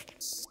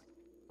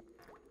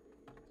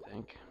 I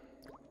think.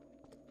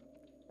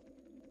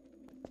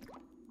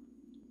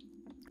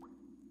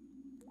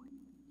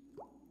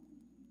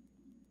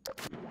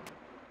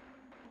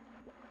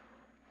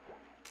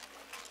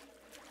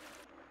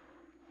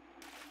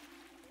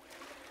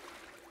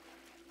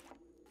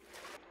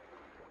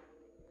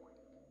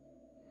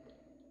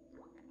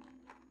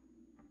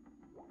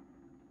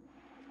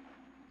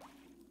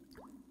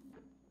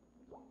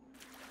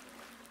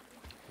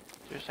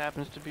 Just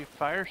happens to be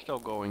fire still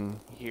going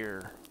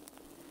here.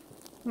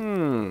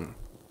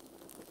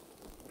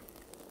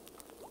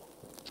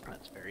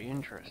 That's very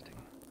interesting.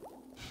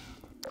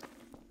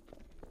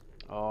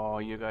 Oh,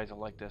 you guys will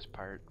like this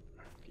part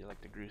if you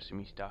like the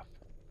gruesome stuff.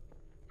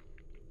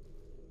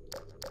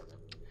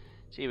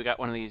 See, we got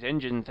one of these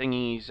engine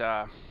thingies,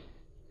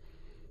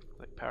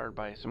 like powered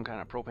by some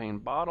kind of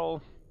propane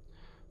bottle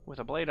with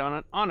a blade on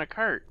it on a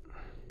cart.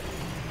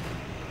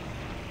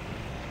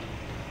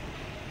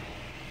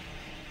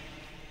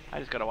 I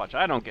just gotta watch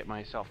I don't get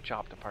myself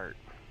chopped apart.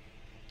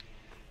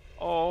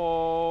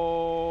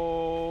 Oh,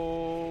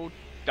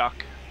 duck.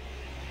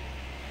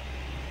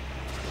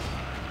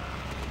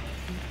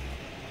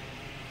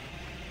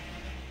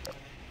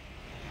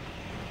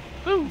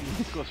 Woo!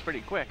 This goes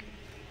pretty quick.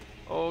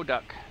 Oh,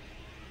 duck.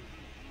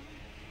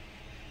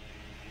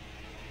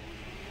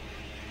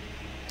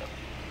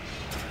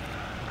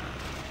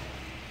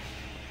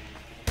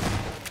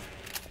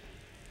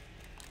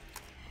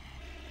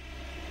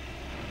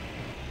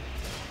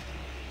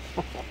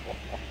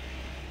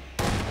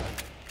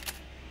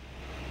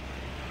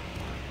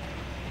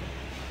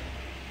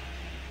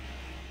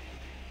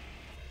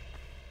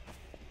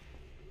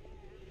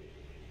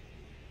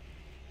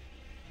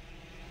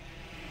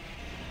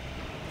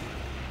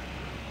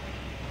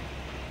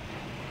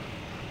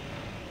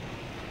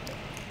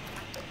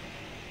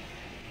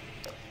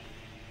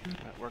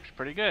 That works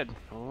pretty good.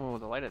 Oh,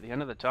 the light at the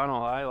end of the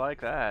tunnel. I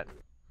like that.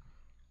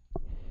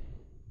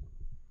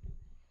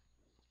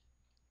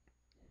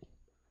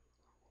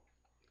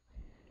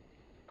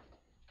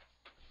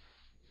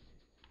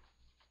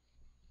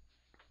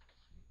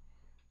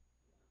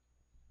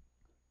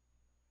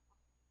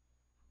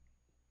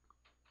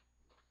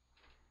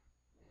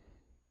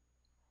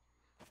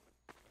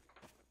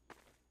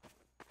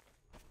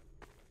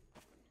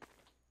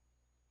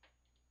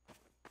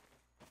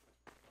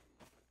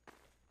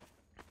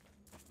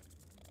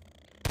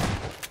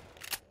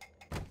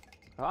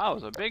 Oh, that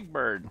was a big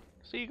bird.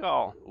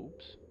 Seagull.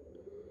 Oops.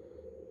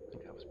 I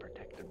think that was a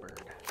protected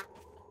bird.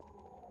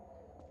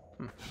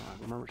 I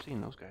remember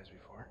seeing those guys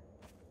before.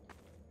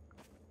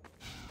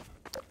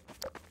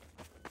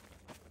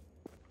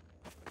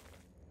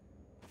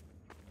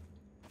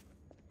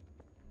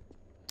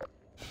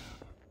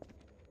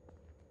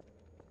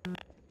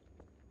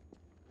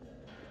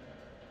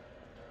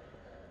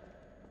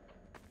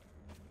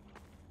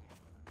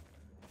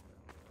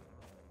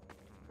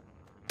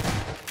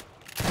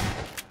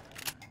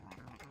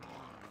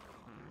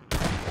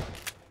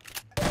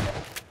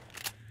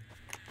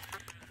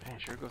 Man,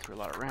 sure go through a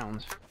lot of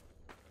rounds.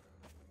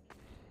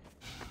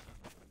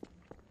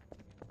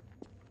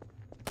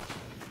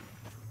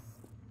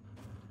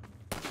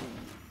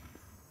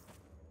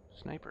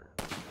 Sniper.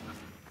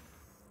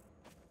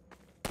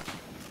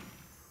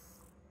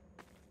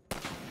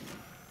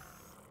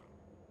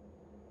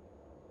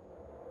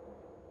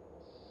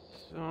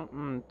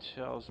 Something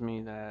tells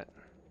me that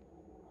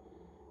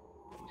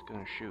he's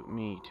gonna shoot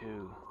me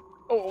too.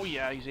 Oh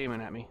yeah, he's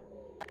aiming at me.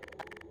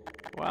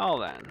 Well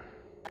then.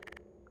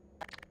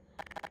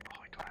 Oh,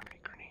 I don't have any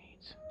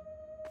grenades.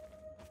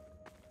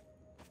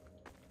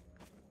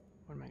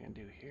 What am I gonna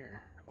do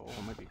here? Oh,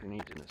 there might be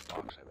grenades in this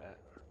box, I bet.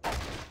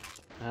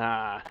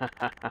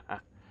 Ah,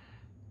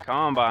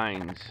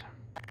 combines.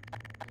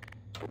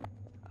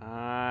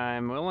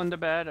 I'm willing to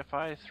bet if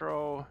I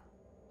throw...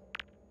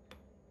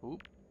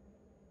 Oop.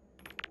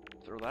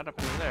 Throw that up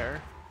into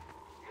there.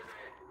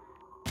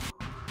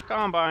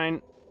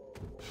 Combine.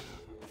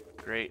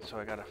 Great, so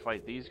I gotta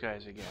fight these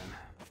guys again.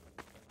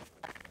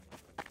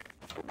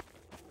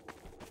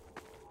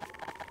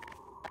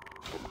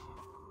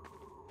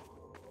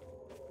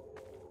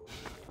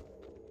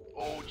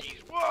 Oh,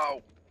 jeez,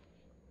 whoa!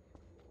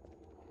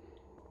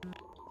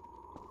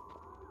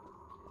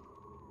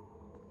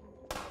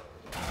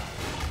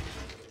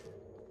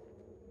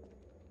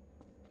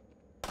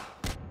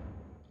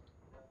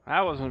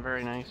 That wasn't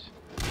very nice.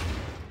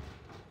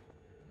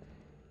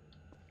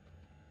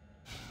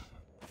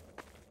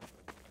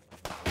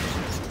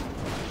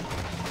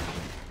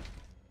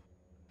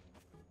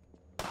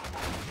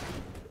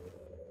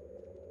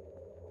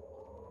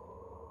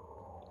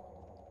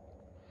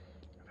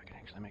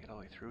 actually make it all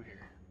the way through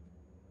here.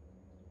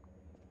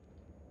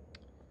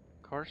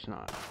 Of course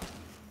not.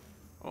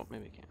 Oh,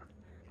 maybe I can.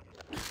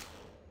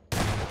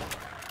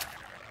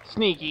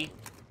 Sneaky.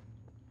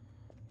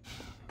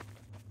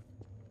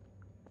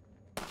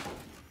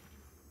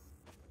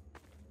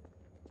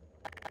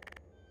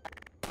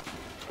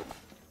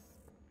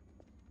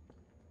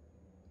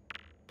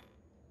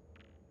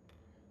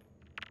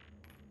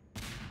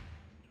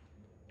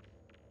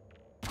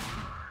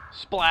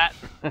 Splat!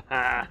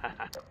 Ah,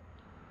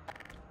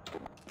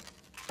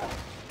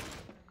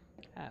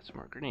 some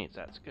more grenades,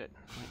 that's good.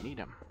 Might need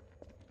them.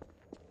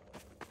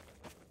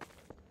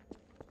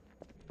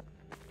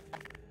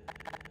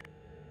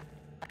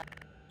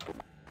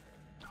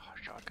 Oh,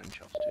 shotgun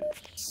shells too.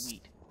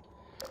 Sweet.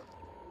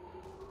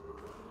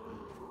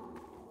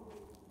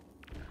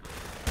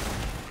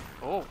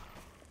 Oh!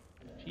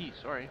 Gee,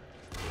 sorry.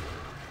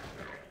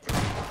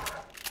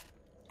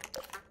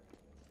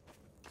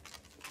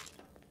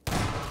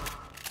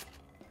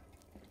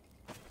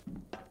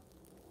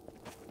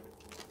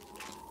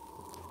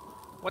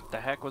 What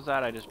the heck was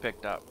that I just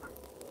picked up?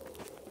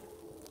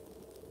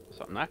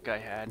 Something that guy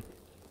had.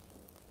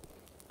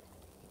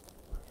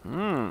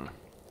 I'll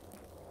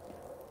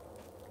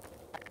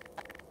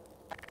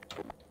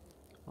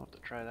have to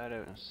try that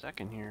out in a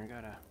second here. I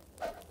gotta...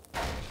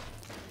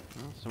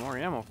 Well, some more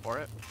ammo for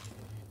it.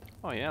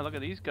 Oh yeah, look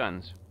at these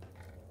guns.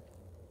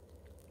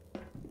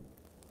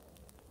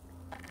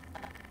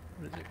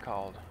 What is it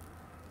called?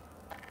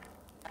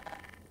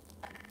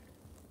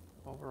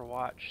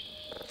 Overwatch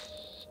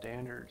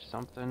standard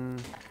something.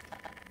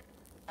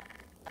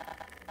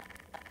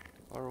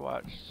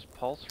 Overwatch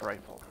pulse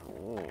rifle.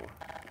 Oh.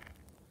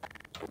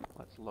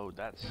 Let's load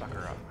that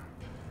sucker up.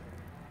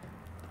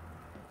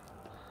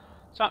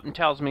 Something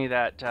tells me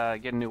that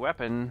get a new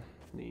weapon,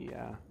 the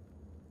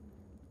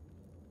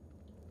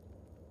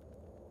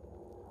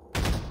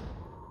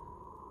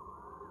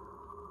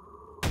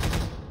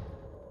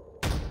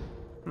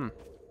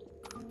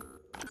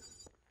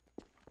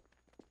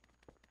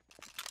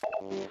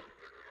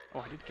Oh,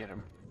 I did get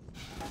him.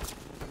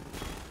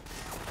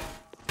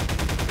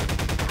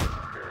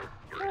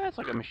 That's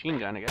like a machine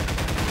gun, I guess.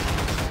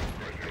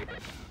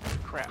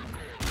 Crap.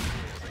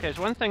 Okay, there's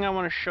one thing I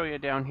want to show you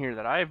down here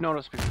that I've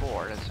noticed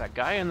before. It's that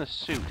guy in the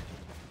suit.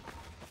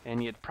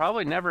 And you'd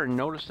probably never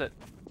notice it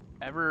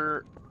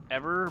ever,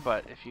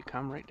 but if you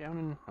come right down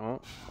and... Oh,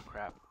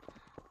 crap.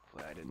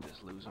 Hopefully I didn't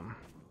just lose him.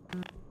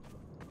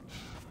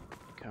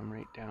 Come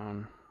right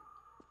down...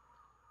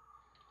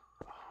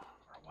 Oh,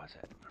 where was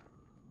it?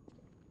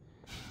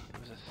 It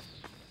was a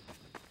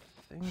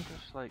thing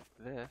just like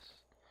this.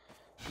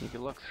 You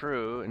could look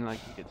through and like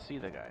you could see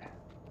the guy.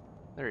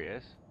 There he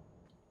is.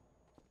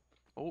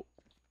 Oh.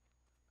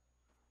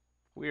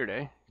 Weird,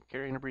 eh?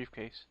 Carrying a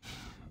briefcase.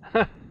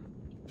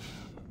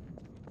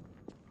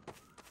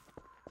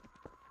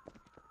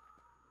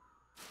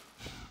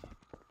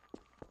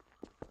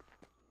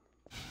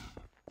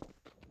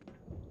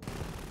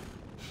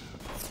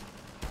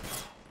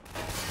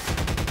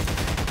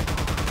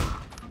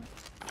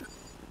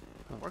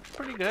 Works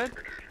pretty good.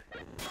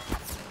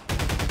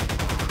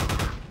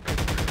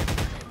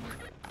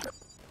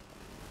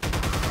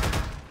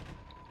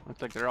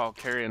 Looks like they're all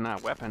carrying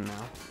that weapon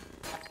now.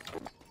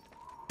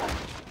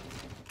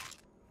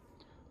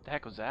 The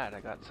heck was that? I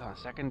got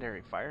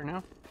secondary fire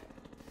now?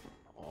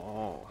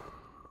 Oh.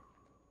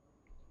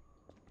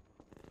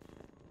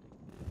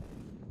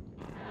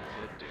 What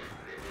does it do?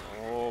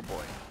 Oh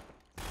boy.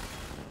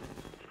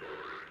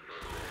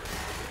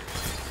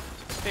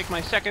 Take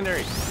my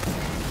secondary.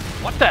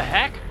 What the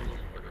heck?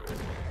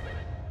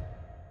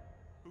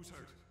 Who's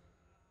hurt?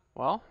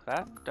 Well,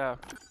 that,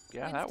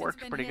 yeah, that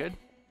works pretty good.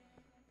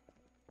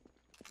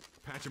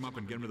 Patch him up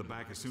and get him to the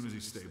back as soon as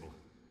he's stable.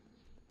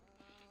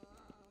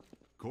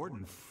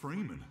 Gordon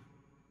Freeman.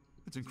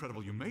 It's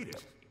incredible you made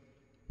it.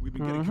 We've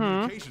been getting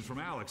communications from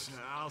Alex.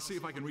 I'll see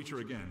if I can reach her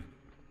again.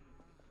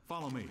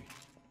 Follow me.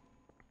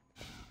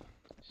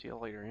 See you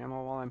later,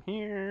 ammo, while I'm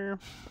here.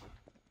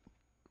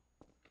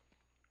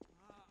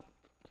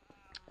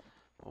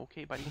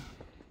 Okay, buddy.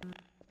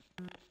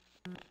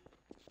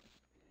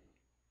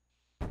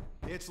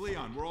 It's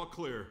Leon. We're all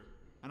clear.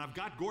 And I've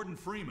got Gordon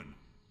Freeman.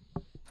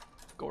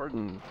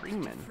 Gordon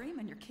Freeman.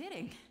 Freeman, you're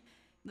kidding.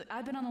 Look,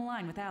 I've been on the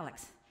line with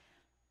Alex.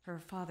 Her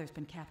father's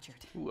been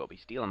captured. Ooh, I'll be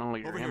stealing all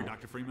your Over ammo. here,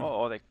 Dr. Freeman.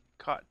 Oh, they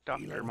caught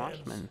Dr.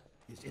 Mossman.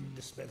 Is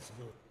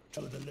indispensable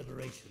to the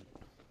liberation.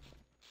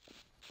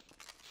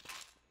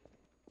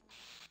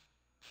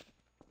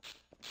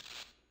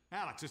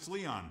 Alex, it's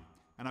Leon.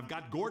 And I've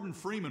got Gordon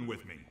Freeman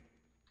with me.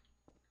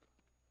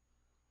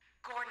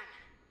 Gordon,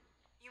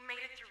 you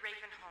made it through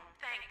Ravenholm.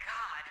 Thank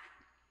God.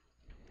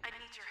 I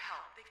need your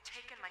help. They've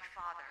taken my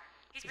father.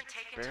 He's been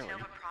taken to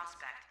Nova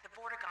Prospect. The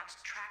Vortigons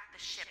tracked the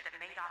ship that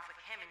made off with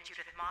him and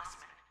Judith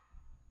Mossman.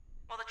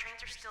 While the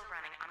trains are still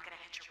running, I'm gonna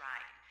hitch a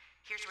ride.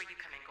 Here's where you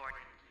come in,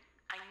 Gordon.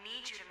 I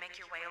need you to make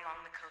your way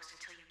along the coast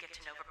until you get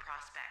to Nova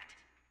Prospect.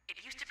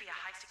 It used to be a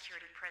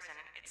high-security prison.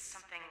 It's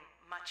something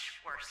much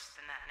worse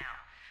than that now.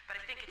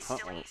 But I think it's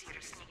still easier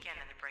to sneak in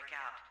than to break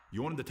out.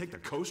 You want him to take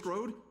the coast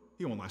road?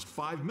 He won't last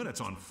 5 minutes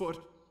on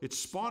foot. It's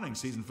spawning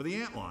season for the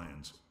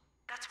antlions.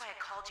 That's why I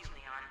called you,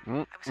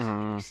 Leon. I was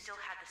hoping you still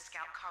had the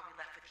scout car we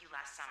left with you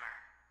last summer.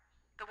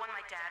 The one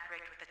my dad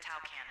rigged with the Tau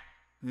cannon.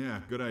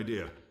 Yeah, good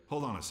idea.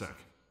 Hold on a sec.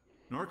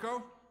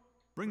 Norco,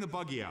 bring the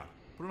buggy out.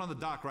 Put it on the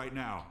dock right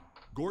now.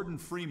 Gordon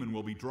Freeman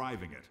will be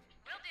driving it.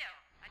 Will do.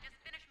 I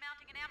just finished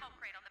mounting an ammo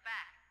crate on the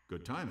back.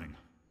 Good timing.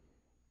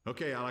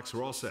 Okay, Alex,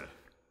 we're all set.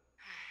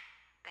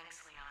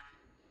 Thanks, Leon.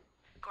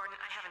 Gordon,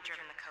 I haven't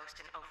driven the coast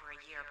in over a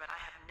year, but I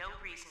have no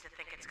reason to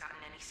think it's gotten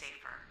any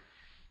safer.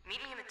 Meet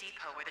me in the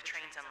depot where the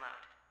trains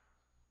unload.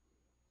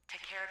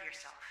 Take care of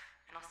yourself,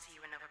 and I'll see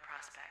you in Nova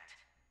Prospect.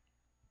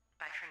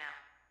 Bye for now.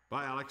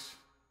 Bye, Alex.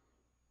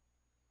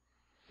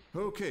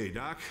 Okay,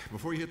 Doc,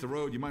 before you hit the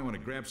road, you might want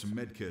to grab some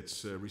med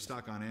kits,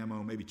 restock on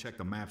ammo, maybe check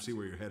the map, see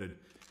where you're headed.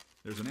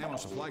 There's an ammo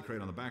supply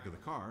crate on the back of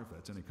the car, if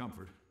that's any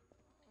comfort.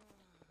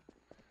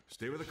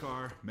 Stay with the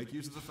car, make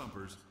use of the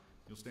thumpers.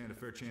 You'll stand a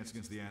fair chance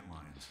against the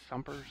antlions.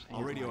 Thumpers?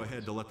 I'll radio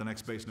ahead to let the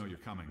next base know you're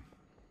coming.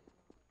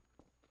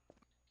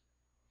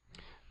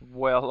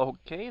 Well,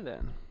 okay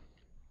then.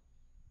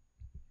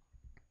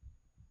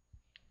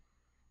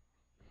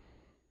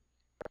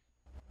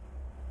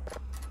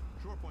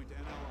 Shore point to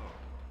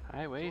NLO.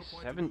 Highway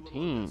 17.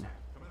 Hello,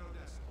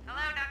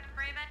 Dr.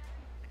 Freeman.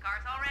 The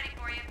car's all ready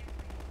for you.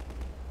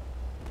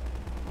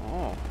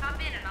 Oh. Hop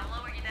in and I'll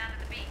lower you down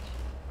to the beach.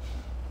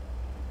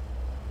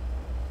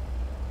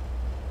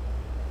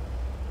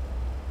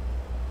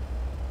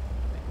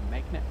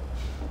 Magnet.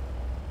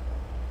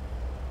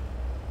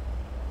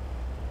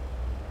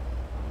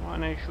 I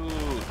wanna shoot.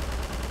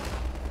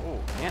 Oh,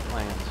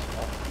 antlions.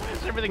 Oh, why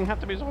does everything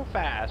have to be so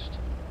fast?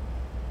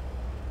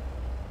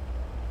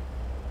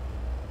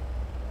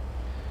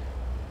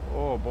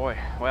 Oh boy.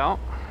 Well.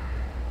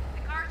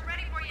 The car's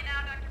ready for you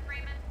now, Dr.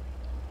 Freeman.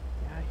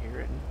 Yeah, I hear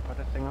it. And put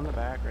a thing on the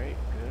back, right?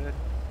 Good.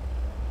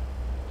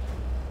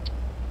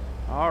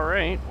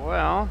 Alright,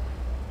 well.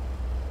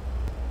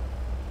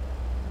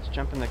 Let's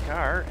jump in the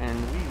car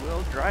and we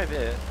will drive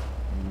it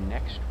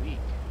next week.